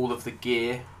you got all of the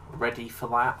gear ready for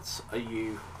that? Are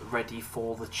you ready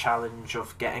for the challenge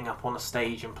of getting up on a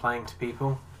stage and playing to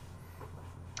people?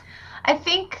 I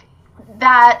think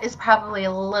that is probably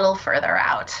a little further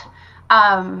out.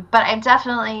 But I've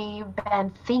definitely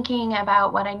been thinking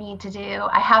about what I need to do.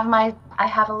 I have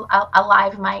a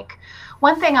live mic.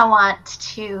 One thing I want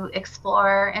to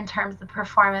explore in terms of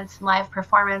performance and live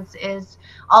performance is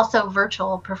also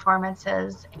virtual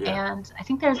performances. Yeah. And I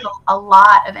think there's a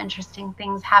lot of interesting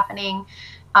things happening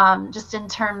just in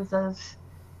terms of,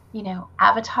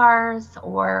 avatars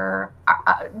or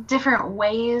different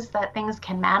ways that things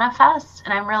can manifest.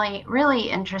 And I'm really, really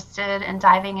interested in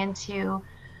diving into,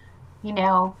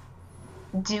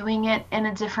 doing it in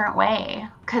a different way.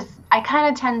 Because I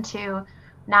kind of tend to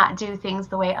not do things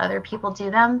the way other people do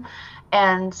them.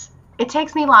 And it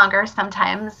takes me longer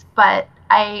sometimes, but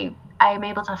I'm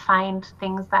able to find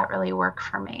things that really work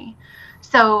for me.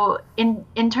 So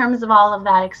in terms of all of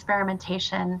that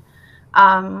experimentation,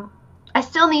 I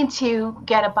still need to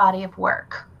get a body of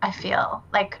work. I feel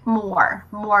like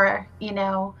more, you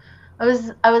know. I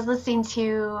was listening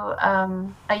to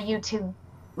a YouTube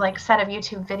set of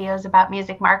YouTube videos about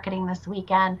music marketing this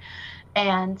weekend,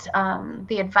 and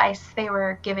the advice they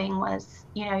were giving was,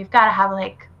 you know, you've got to have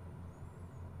like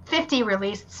 50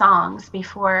 released songs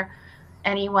before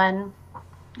anyone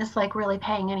is like really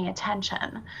paying any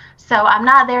attention. So I'm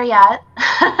not there yet.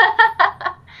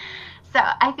 So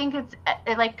I think it's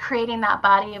like creating that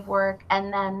body of work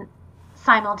and then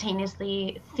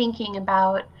simultaneously thinking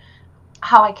about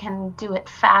how I can do it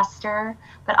faster,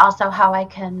 but also how I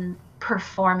can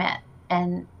perform it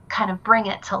and kind of bring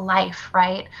it to life,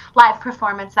 right? Live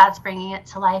performance, that's bringing it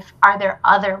to life. Are there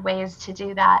other ways to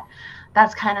do that?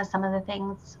 That's kind of some of the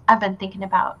things I've been thinking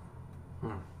about.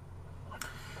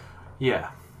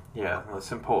 Yeah,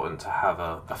 it's important to have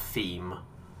a theme,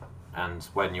 and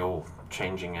when you're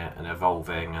changing it and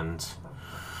evolving and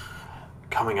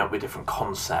coming up with different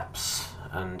concepts,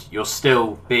 and you're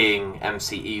still being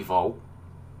MC Evol,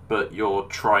 but you're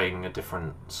trying a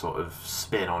different sort of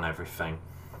spin on everything.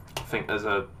 I think there's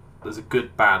a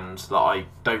good band that I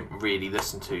don't really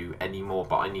listen to anymore,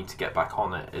 but I need to get back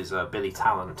on it, is Billy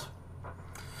Talent.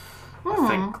 I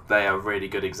think they are a really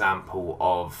good example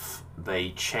of, they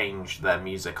changed their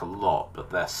music a lot, but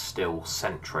they're still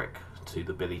centric to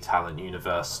the Billy Talent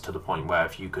universe, to the point where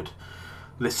if you could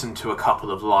listen to a couple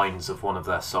of lines of one of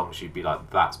their songs, you'd be like,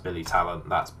 that's Billy Talent,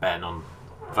 that's Ben on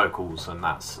vocals, and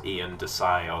that's Ian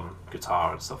Desai on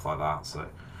guitar and stuff like that. So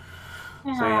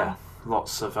yeah,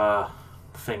 lots of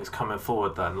things coming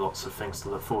forward then, lots of things to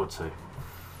look forward to.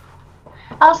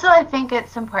 Also, I think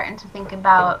it's important to think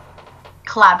about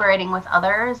collaborating with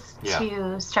others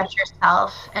to stretch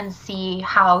yourself and see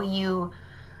how you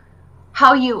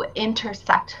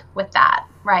intersect with that,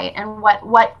 right? And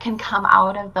what can come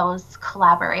out of those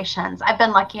collaborations. I've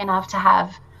been lucky enough to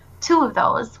have 2 of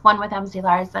those, one with MZ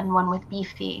Lars and one with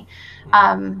Beefy.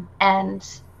 And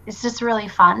it's just really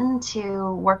fun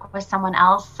to work with someone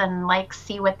else and like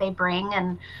see what they bring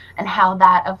and how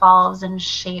that evolves and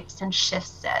shapes and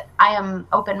shifts it. I am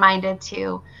open-minded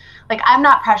to, like, I'm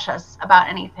not precious about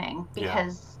anything,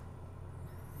 because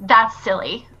that's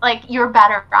silly. Like, you're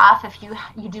better off if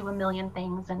you do a million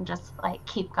things and just like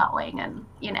keep going. And,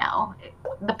 you know,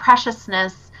 the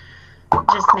preciousness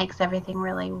just makes everything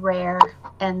really rare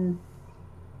and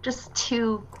just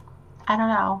too, I don't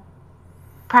know,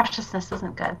 preciousness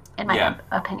isn't good in my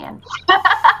opinion.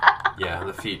 Yeah,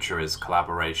 the future is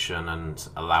collaboration and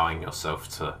allowing yourself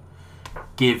to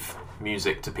give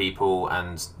music to people,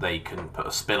 and they can put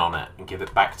a spin on it and give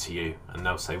it back to you, and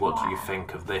they'll say, what do you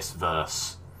think of this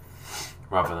verse,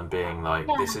 rather than being like,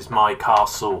 this is my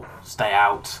castle, stay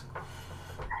out.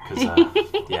 Because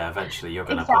eventually you're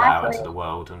going to put it out into the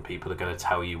world, and people are going to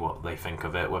tell you what they think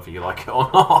of it, whether you like it or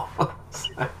not.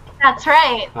 So, that's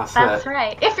right. That's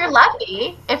right. If you're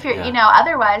lucky, if you're, you know,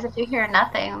 otherwise, if you hear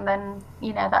nothing, then,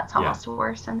 you know, that's almost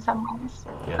worse in some ways.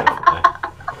 Yeah, definitely.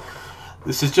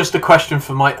 This is just a question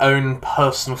for my own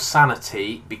personal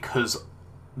sanity, because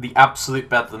the Absolute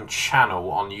Bedlam channel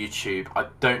on YouTube, I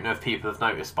don't know if people have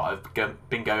noticed, but I've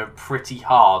been going pretty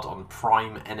hard on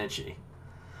Prime Energy.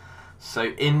 So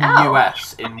in the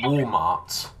US, in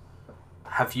Walmart,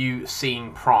 have you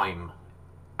seen Prime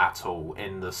at all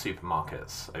in the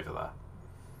supermarkets over there?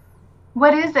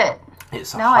 What is it?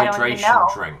 It's a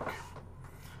hydration drink.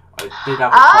 I did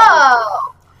have a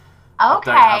bottle.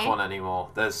 Okay. I don't have one anymore.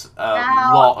 There's a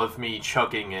lot of me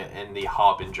chugging it in the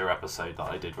Harbinger episode that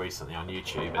I did recently on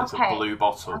YouTube. It's a blue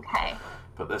bottle. Okay.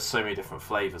 But there's so many different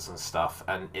flavours and stuff,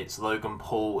 and it's Logan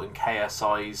Paul and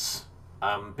KSI's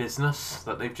business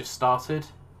that they've just started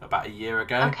about a year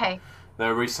ago. Okay. They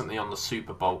were recently on the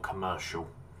Super Bowl commercial,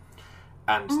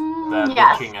 and they're looking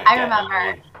at getting a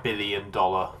 $1 billion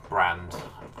brand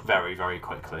very, very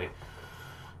quickly.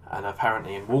 And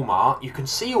apparently in Walmart, you can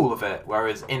see all of it,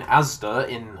 whereas in Asda,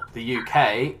 in the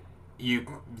UK, you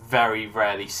very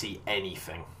rarely see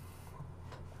anything.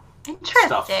 Interesting.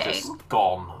 Stuff's just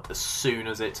gone. As soon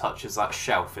as it touches that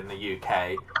shelf in the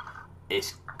UK,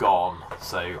 it's gone.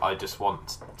 So I just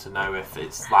want to know if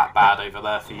it's that bad over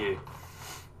there for you.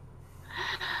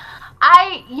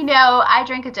 I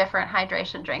drink a different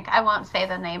hydration drink. I won't say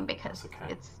the name because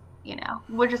it's,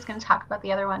 we're just going to talk about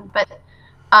the other one. But,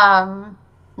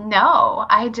 no,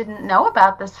 I didn't know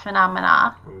about this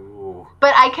phenomena. Ooh.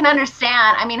 But I can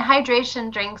understand. I mean,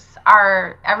 hydration drinks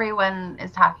everyone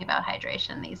is talking about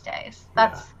hydration these days.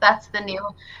 That's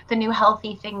the new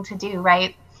healthy thing to do,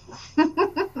 right?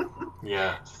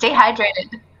 Yeah. Stay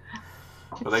hydrated.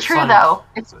 Well, It's true, though.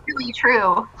 It's really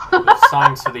true. They've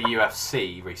signed to the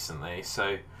UFC recently,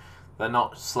 so they're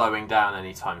not slowing down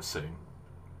anytime soon.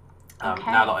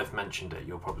 Okay. Now that I've mentioned it,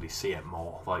 you'll probably see it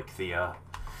more. Like the. I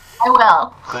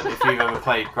will. But if you've ever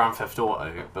played Grand Theft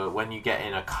Auto, but when you get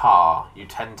in a car, you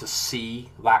tend to see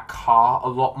that car a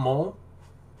lot more.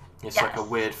 It's like a Yes.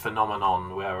 weird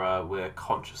phenomenon where we're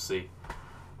consciously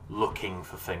looking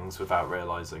for things without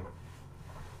realizing.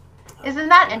 Isn't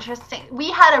that interesting? We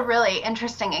had a really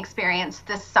interesting experience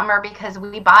this summer because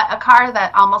we bought a car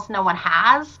that almost no one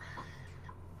has.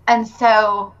 And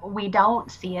so we don't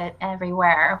see it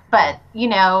everywhere. But, you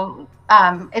know,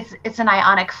 it's an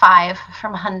Ioniq 5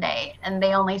 from Hyundai. And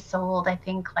they only sold, I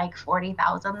think, like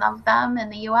 40,000 of them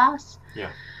in the U.S. Yeah.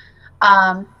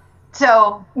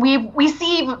 So we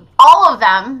see all of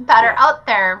them that are Yeah. out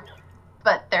there,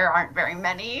 but there aren't very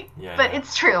many. Yeah, But yeah.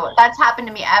 it's true. That's happened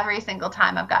to me every single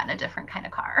time I've gotten a different kind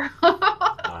of car.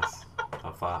 Nice.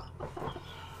 Love that.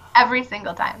 Every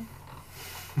single time.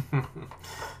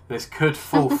 This could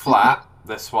fall flat,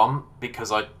 this one,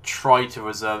 because I try to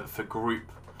reserve it for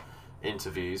group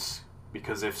interviews,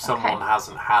 because if someone Okay.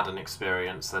 hasn't had an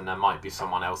experience, then there might be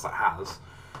someone else that has.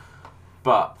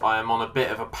 But I am on a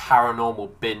bit of a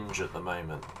paranormal binge at the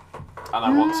moment. And I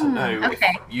want to know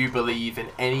okay. if you believe in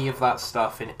any of that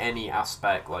stuff in any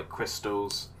aspect, like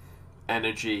crystals,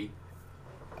 energy,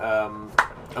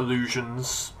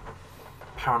 illusions,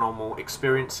 paranormal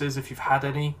experiences, if you've had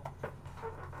any.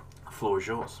 The floor is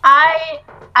yours. I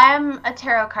am a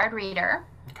tarot card reader,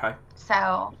 Okay.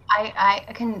 so I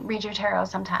can read your tarot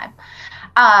sometime.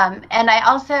 And I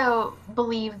also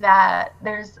believe that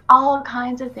there's all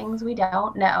kinds of things we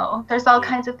don't know. There's all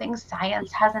kinds of things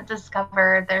science hasn't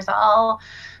discovered. There's all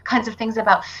kinds of things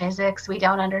about physics we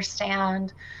don't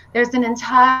understand. There's an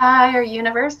entire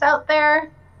universe out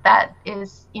there that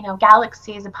is, you know,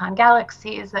 galaxies upon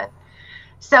galaxies.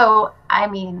 So, I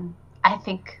mean, I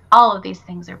think all of these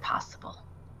things are possible.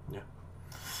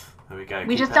 There we go.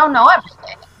 We just don't know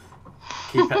everything.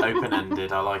 Keep it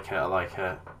open-ended. I like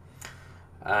it.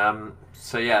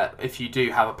 So yeah, if you do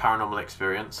have a paranormal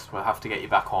experience, we'll have to get you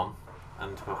back on,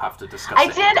 and we'll have to discuss it.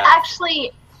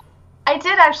 I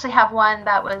did actually have one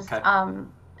that was Okay.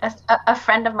 a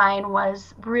friend of mine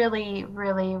was really,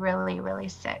 really, really, really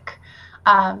sick.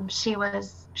 She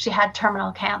had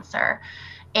terminal cancer,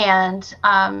 and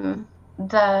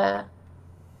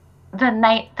the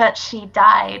night that she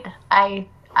died, I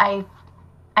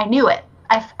knew it.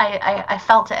 I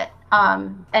felt it.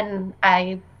 And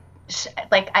I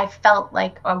felt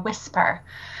like a whisper.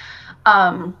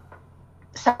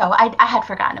 So I had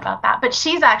forgotten about that. But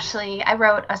she's actually, I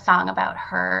wrote a song about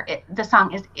her. The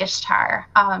song is Ishtar.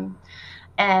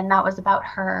 And that was about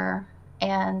her.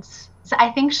 And so I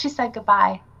think she said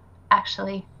goodbye,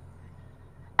 actually.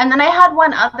 And then I had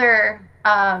one other,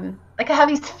 I have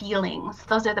these feelings.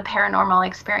 Those are the paranormal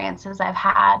experiences I've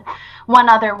had. One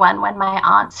other one when my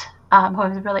aunt, who I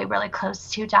was really, really close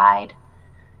to, died.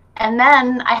 And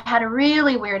then I had a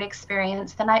really weird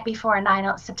experience the night before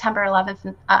September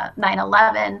 11th,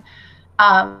 9/11.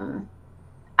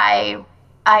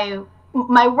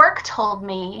 My work told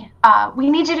me, we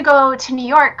need you to go to New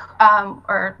York,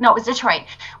 it was Detroit.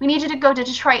 We need you to go to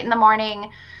Detroit in the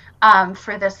morning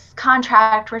for this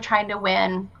contract we're trying to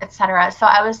win, etc. So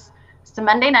it's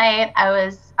Monday night. I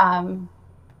was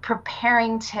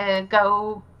preparing to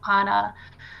go on a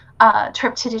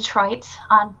trip to Detroit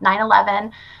on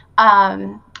 9/11.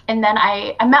 And then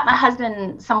I met my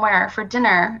husband somewhere for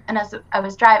dinner, and as I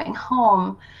was driving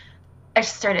home, I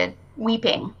just started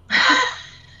weeping.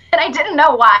 And I didn't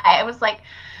know why. I was like,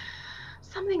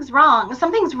 something's wrong.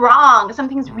 Something's wrong.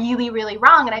 Something's really, really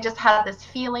wrong. And I just had this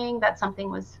feeling that something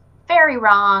was very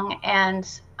wrong. And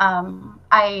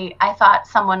I thought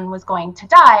someone was going to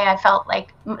die. I felt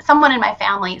like someone in my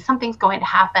family, something's going to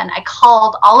happen. I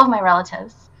called all of my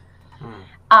relatives.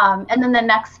 And then the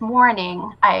next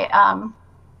morning,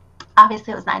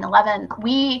 obviously it was 9/11.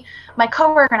 My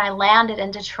coworker and I landed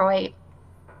in Detroit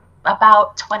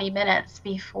about 20 minutes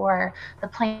before the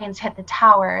planes hit the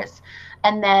towers.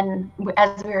 And then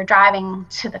as we were driving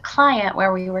to the client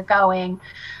where we were going,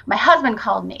 my husband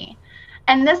called me.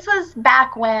 And this was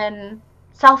back when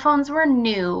cell phones were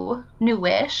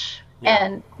newish,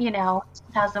 and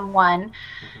 2001.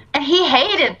 And he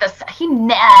hated this. He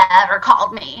never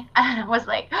called me. And I was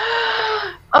like,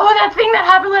 oh, that thing that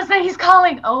happened last night, he's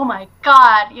calling. Oh my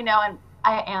God, and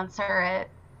I answer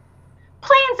it.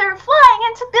 Planes are flying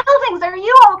into buildings. Are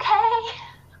you okay?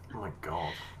 Oh my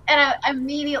God. And I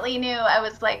immediately knew. I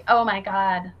was like, oh my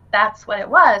God, that's what it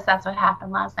was. That's what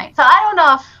happened last night. So I don't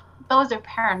know if those are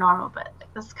paranormal, but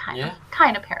is kind Yeah. of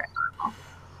paranormal.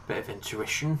 Bit of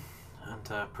intuition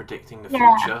and predicting the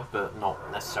Yeah. future, but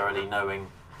not necessarily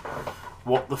knowing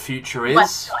what the future is.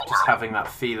 What's going Just on. having that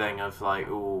feeling of like,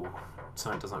 oh,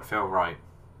 something doesn't feel right.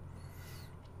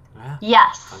 Yeah.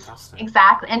 Yes, Fantastic.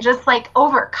 exactly, and just like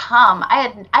overcome.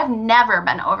 I've never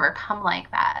been overcome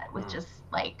like that with just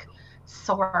like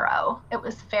sorrow. It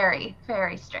was very,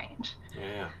 very strange.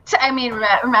 Yeah. I mean,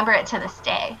 remember it to this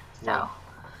day. So, Yeah.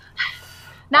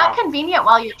 not Wow. convenient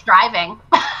while you're driving.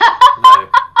 No.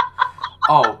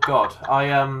 Oh God,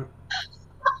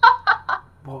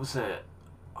 what was it?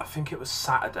 I think it was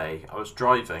Saturday. I was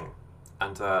driving,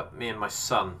 and me and my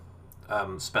son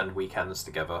spend weekends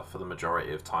together for the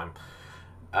majority of time.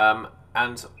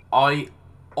 And I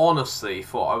honestly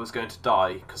thought I was going to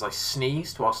die because I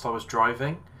sneezed whilst I was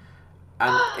driving.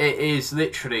 And it is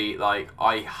literally like,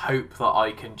 I hope that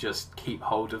I can just keep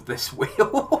hold of this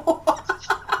wheel.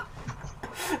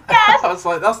 Yes. I was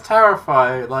like, that's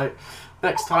terrifying. Like,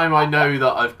 next time I know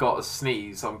that I've got a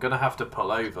sneeze, I'm going to have to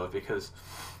pull over, because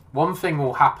one thing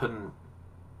will happen.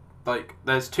 Like,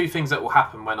 there's two things that will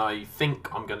happen when I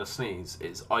think I'm going to sneeze.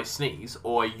 Is I sneeze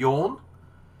or I yawn.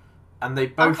 And they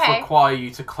both Okay. require you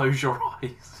to close your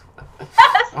eyes.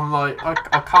 I'm like,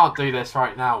 I can't do this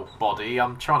right now, body.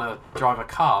 I'm trying to drive a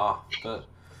car. But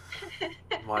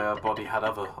my body had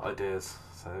other ideas.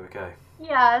 So there we go.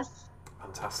 Yes,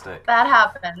 Fantastic. that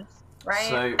happens, right?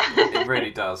 So it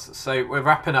really does. So we're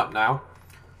wrapping up now.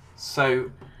 So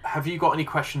have you got any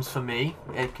questions for me?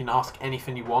 You can ask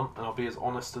anything you want, and I'll be as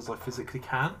honest as I physically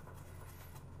can.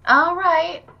 All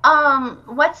right.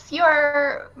 What's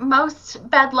your most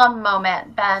bedlam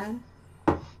moment, Ben?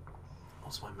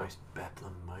 What's my most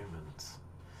bedlam moment?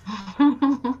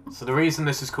 So the reason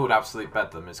this is called Absolute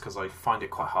Bedlam is because I find it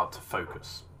quite hard to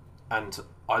focus. And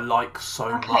I like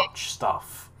so Okay. much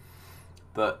stuff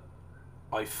that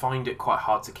I find it quite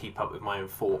hard to keep up with my own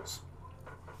thoughts.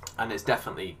 And it's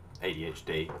definitely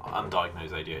ADHD,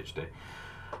 undiagnosed ADHD.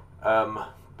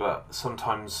 But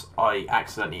sometimes I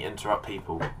accidentally interrupt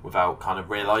people without kind of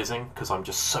realising, because I'm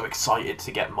just so excited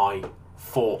to get my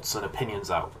thoughts and opinions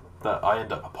out that I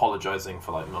end up apologising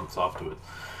for like months afterwards.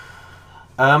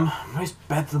 Most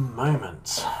bedlam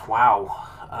moments. Wow.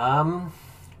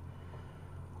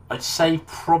 I'd say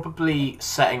probably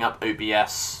setting up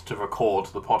OBS to record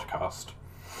the podcast.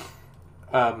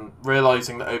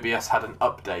 Realising that OBS had an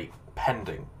update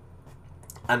pending.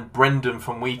 And Brendan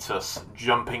from Wheatus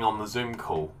jumping on the Zoom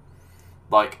call.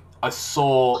 Like, I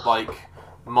saw, like,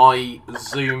 my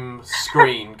Zoom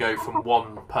screen go from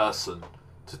one person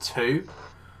to two.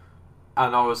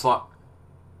 And I was like,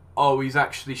 oh, he's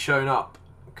actually shown up.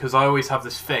 Because I always have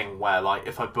this thing where, like,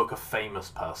 if I book a famous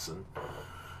person,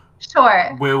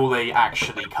 Sure. will they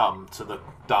actually come to the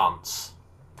dance?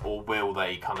 Or will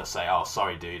they kind of say, oh,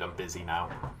 sorry, dude, I'm busy now.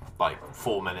 Like,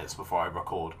 4 minutes before I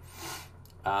record.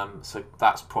 So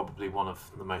that's probably one of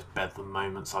the most bedlam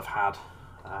moments I've had,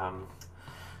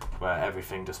 where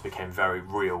everything just became very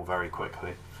real very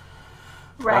quickly.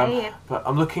 Right. But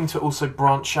I'm looking to also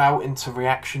branch out into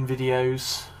reaction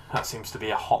videos. That seems to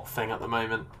be a hot thing at the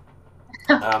moment.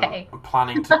 Okay. I'm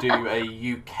planning to do a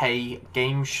UK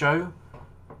game show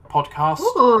podcast.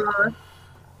 Ooh.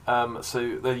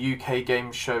 So the UK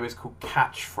game show is called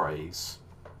Catchphrase.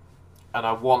 And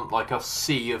I want like a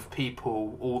sea of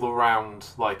people all around,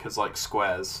 like as like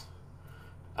squares,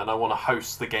 and I want to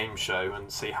host the game show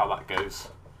and see how that goes.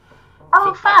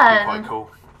 Oh, But that could be fun. quite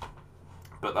cool.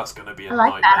 But that's going to be a I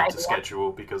like that nightmare to idea.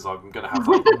 schedule, because I'm going to have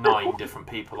like 9 different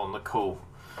people on the call,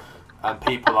 and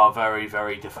people are very,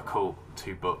 very difficult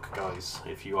to book, guys.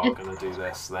 If you are going to do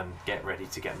this, then get ready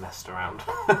to get messed around.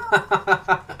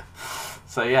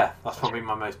 So yeah, that's probably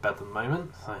my most bedlam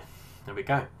moment. So there we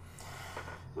go.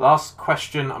 Last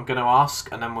question I'm going to ask,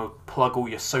 and then we'll plug all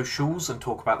your socials and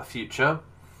talk about the future,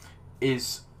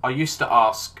 is I used to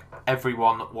ask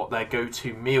everyone what their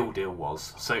go-to meal deal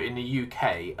was. So in the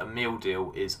UK, a meal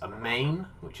deal is a main,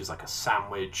 which is like a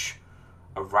sandwich,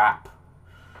 a wrap,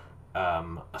 a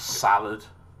salad,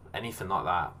 anything like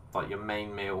that, like your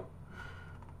main meal.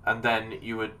 And then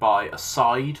you would buy a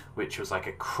side, which was like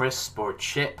a crisp or a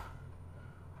chip,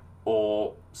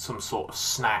 or some sort of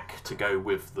snack to go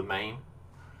with the main,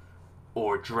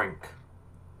 or a drink,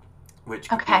 which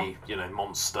could Okay. be, you know,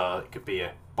 Monster, it could be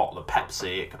a bottle of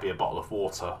Pepsi, it could be a bottle of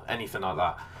water, anything like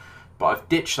that. But I've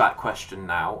ditched that question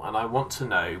now, and I want to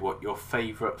know what your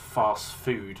favourite fast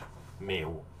food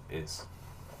meal is.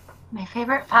 My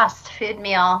favorite fast food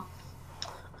meal.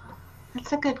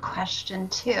 That's a good question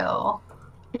too.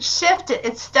 It's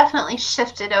definitely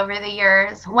shifted over the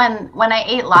years. When I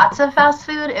ate lots of fast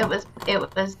food, it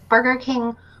was Burger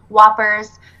King,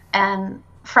 Whoppers, and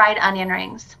fried onion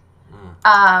rings.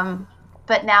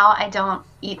 But now I don't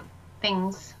eat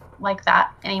things like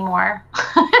that anymore.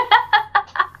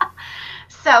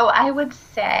 So I would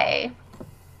say,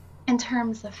 in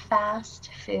terms of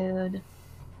fast food,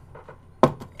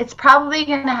 it's probably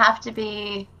going to have to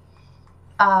be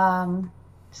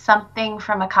something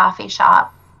from a coffee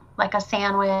shop, like a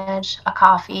sandwich, a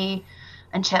coffee,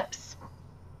 and chips.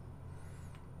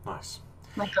 Nice.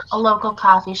 Like a local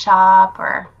coffee shop,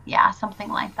 or something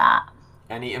like that.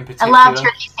 Any in I particular? love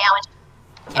turkey sandwich.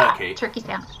 Turkey? Yeah, turkey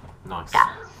sandwich. Nice.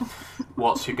 Yeah.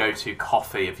 What's your go-to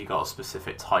coffee? Have you got a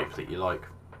specific type that you like?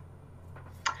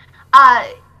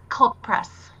 Cold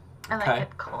press. I Okay. like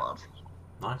it cold.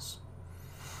 Nice.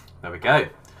 There we go.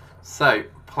 So,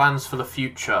 plans for the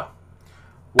future.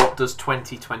 What does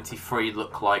 2023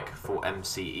 look like for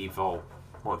MC Evol?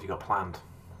 What have you got planned?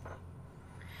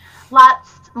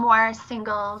 Lots more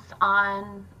singles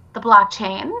on the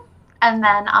blockchain, and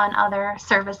then on other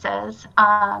services,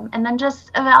 and then just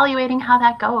evaluating how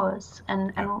that goes,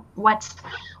 and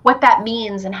what that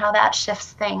means and how that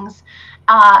shifts things,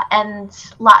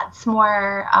 and lots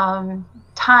more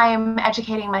time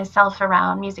educating myself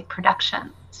around music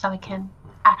production so I can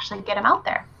actually get them out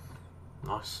there.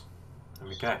 Nice. There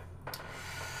we go.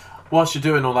 Whilst you're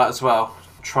doing all that as well,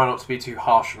 try not to be too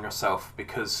harsh on yourself,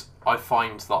 because I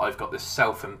find that I've got this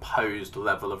self-imposed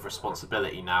level of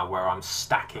responsibility now where I'm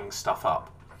stacking stuff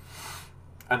up.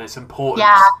 And it's important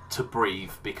to breathe,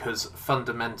 because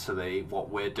fundamentally what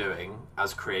we're doing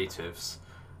as creatives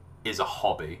is a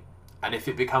hobby. And if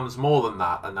it becomes more than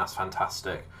that, then that's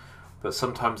fantastic. But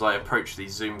sometimes I approach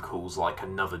these Zoom calls like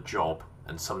another job,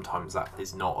 and sometimes that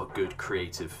is not a good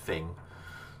creative thing.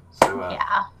 So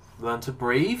learn to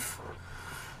breathe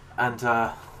and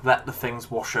let the things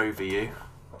wash over you.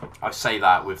 I say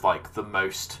that with like the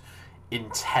most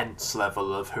intense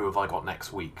level of who have I got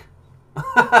next week.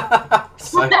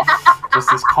 So just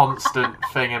this constant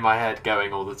thing in my head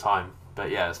going all the time.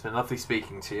 But yeah, it's been lovely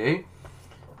speaking to you.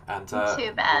 And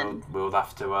too, Ben. we'll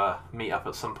have to meet up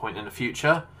at some point in the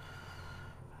future.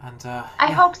 And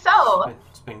I hope so.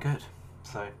 It's been good.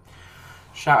 So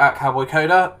shout out Cowboy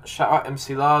Coda, shout out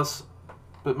MC Lars,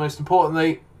 but most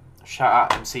importantly, shout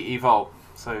out MC Evol.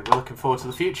 So we're looking forward to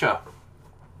the future.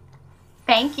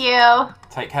 Thank you.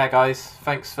 Take care, guys.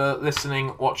 Thanks for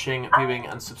listening, watching, viewing,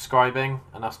 and subscribing.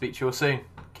 And I'll speak to you all soon.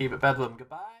 Keep it Bedlam.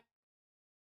 Goodbye.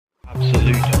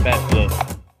 Absolute bedlam.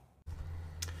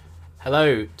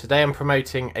 Hello. Today I'm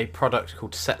promoting a product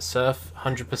called Set Surf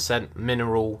 100%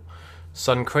 mineral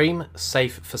sun cream,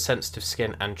 safe for sensitive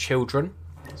skin and children.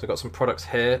 So I've got some products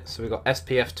here. So we've got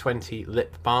SPF 20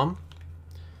 lip balm,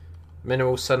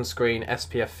 mineral sunscreen,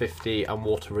 SPF 50, and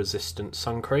water resistant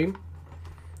sun cream.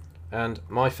 And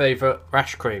my favourite,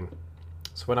 rash cream.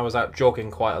 So when I was out jogging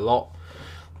quite a lot,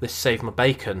 this saved my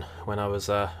bacon when I was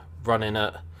running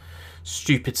at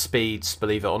stupid speeds,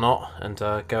 believe it or not, and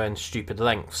going stupid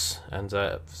lengths. And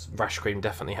rash cream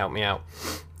definitely helped me out.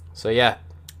 So yeah,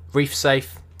 reef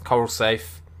safe, coral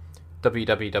safe,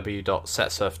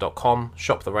 www.setsurf.com,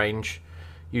 shop the range.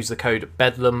 Use the code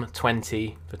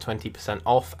BEDLAM20 for 20%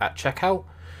 off at checkout.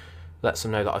 Let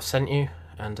them know that I've sent you,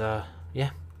 and yeah.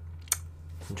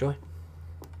 Enjoy.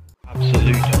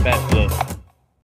 Absolute bedlam.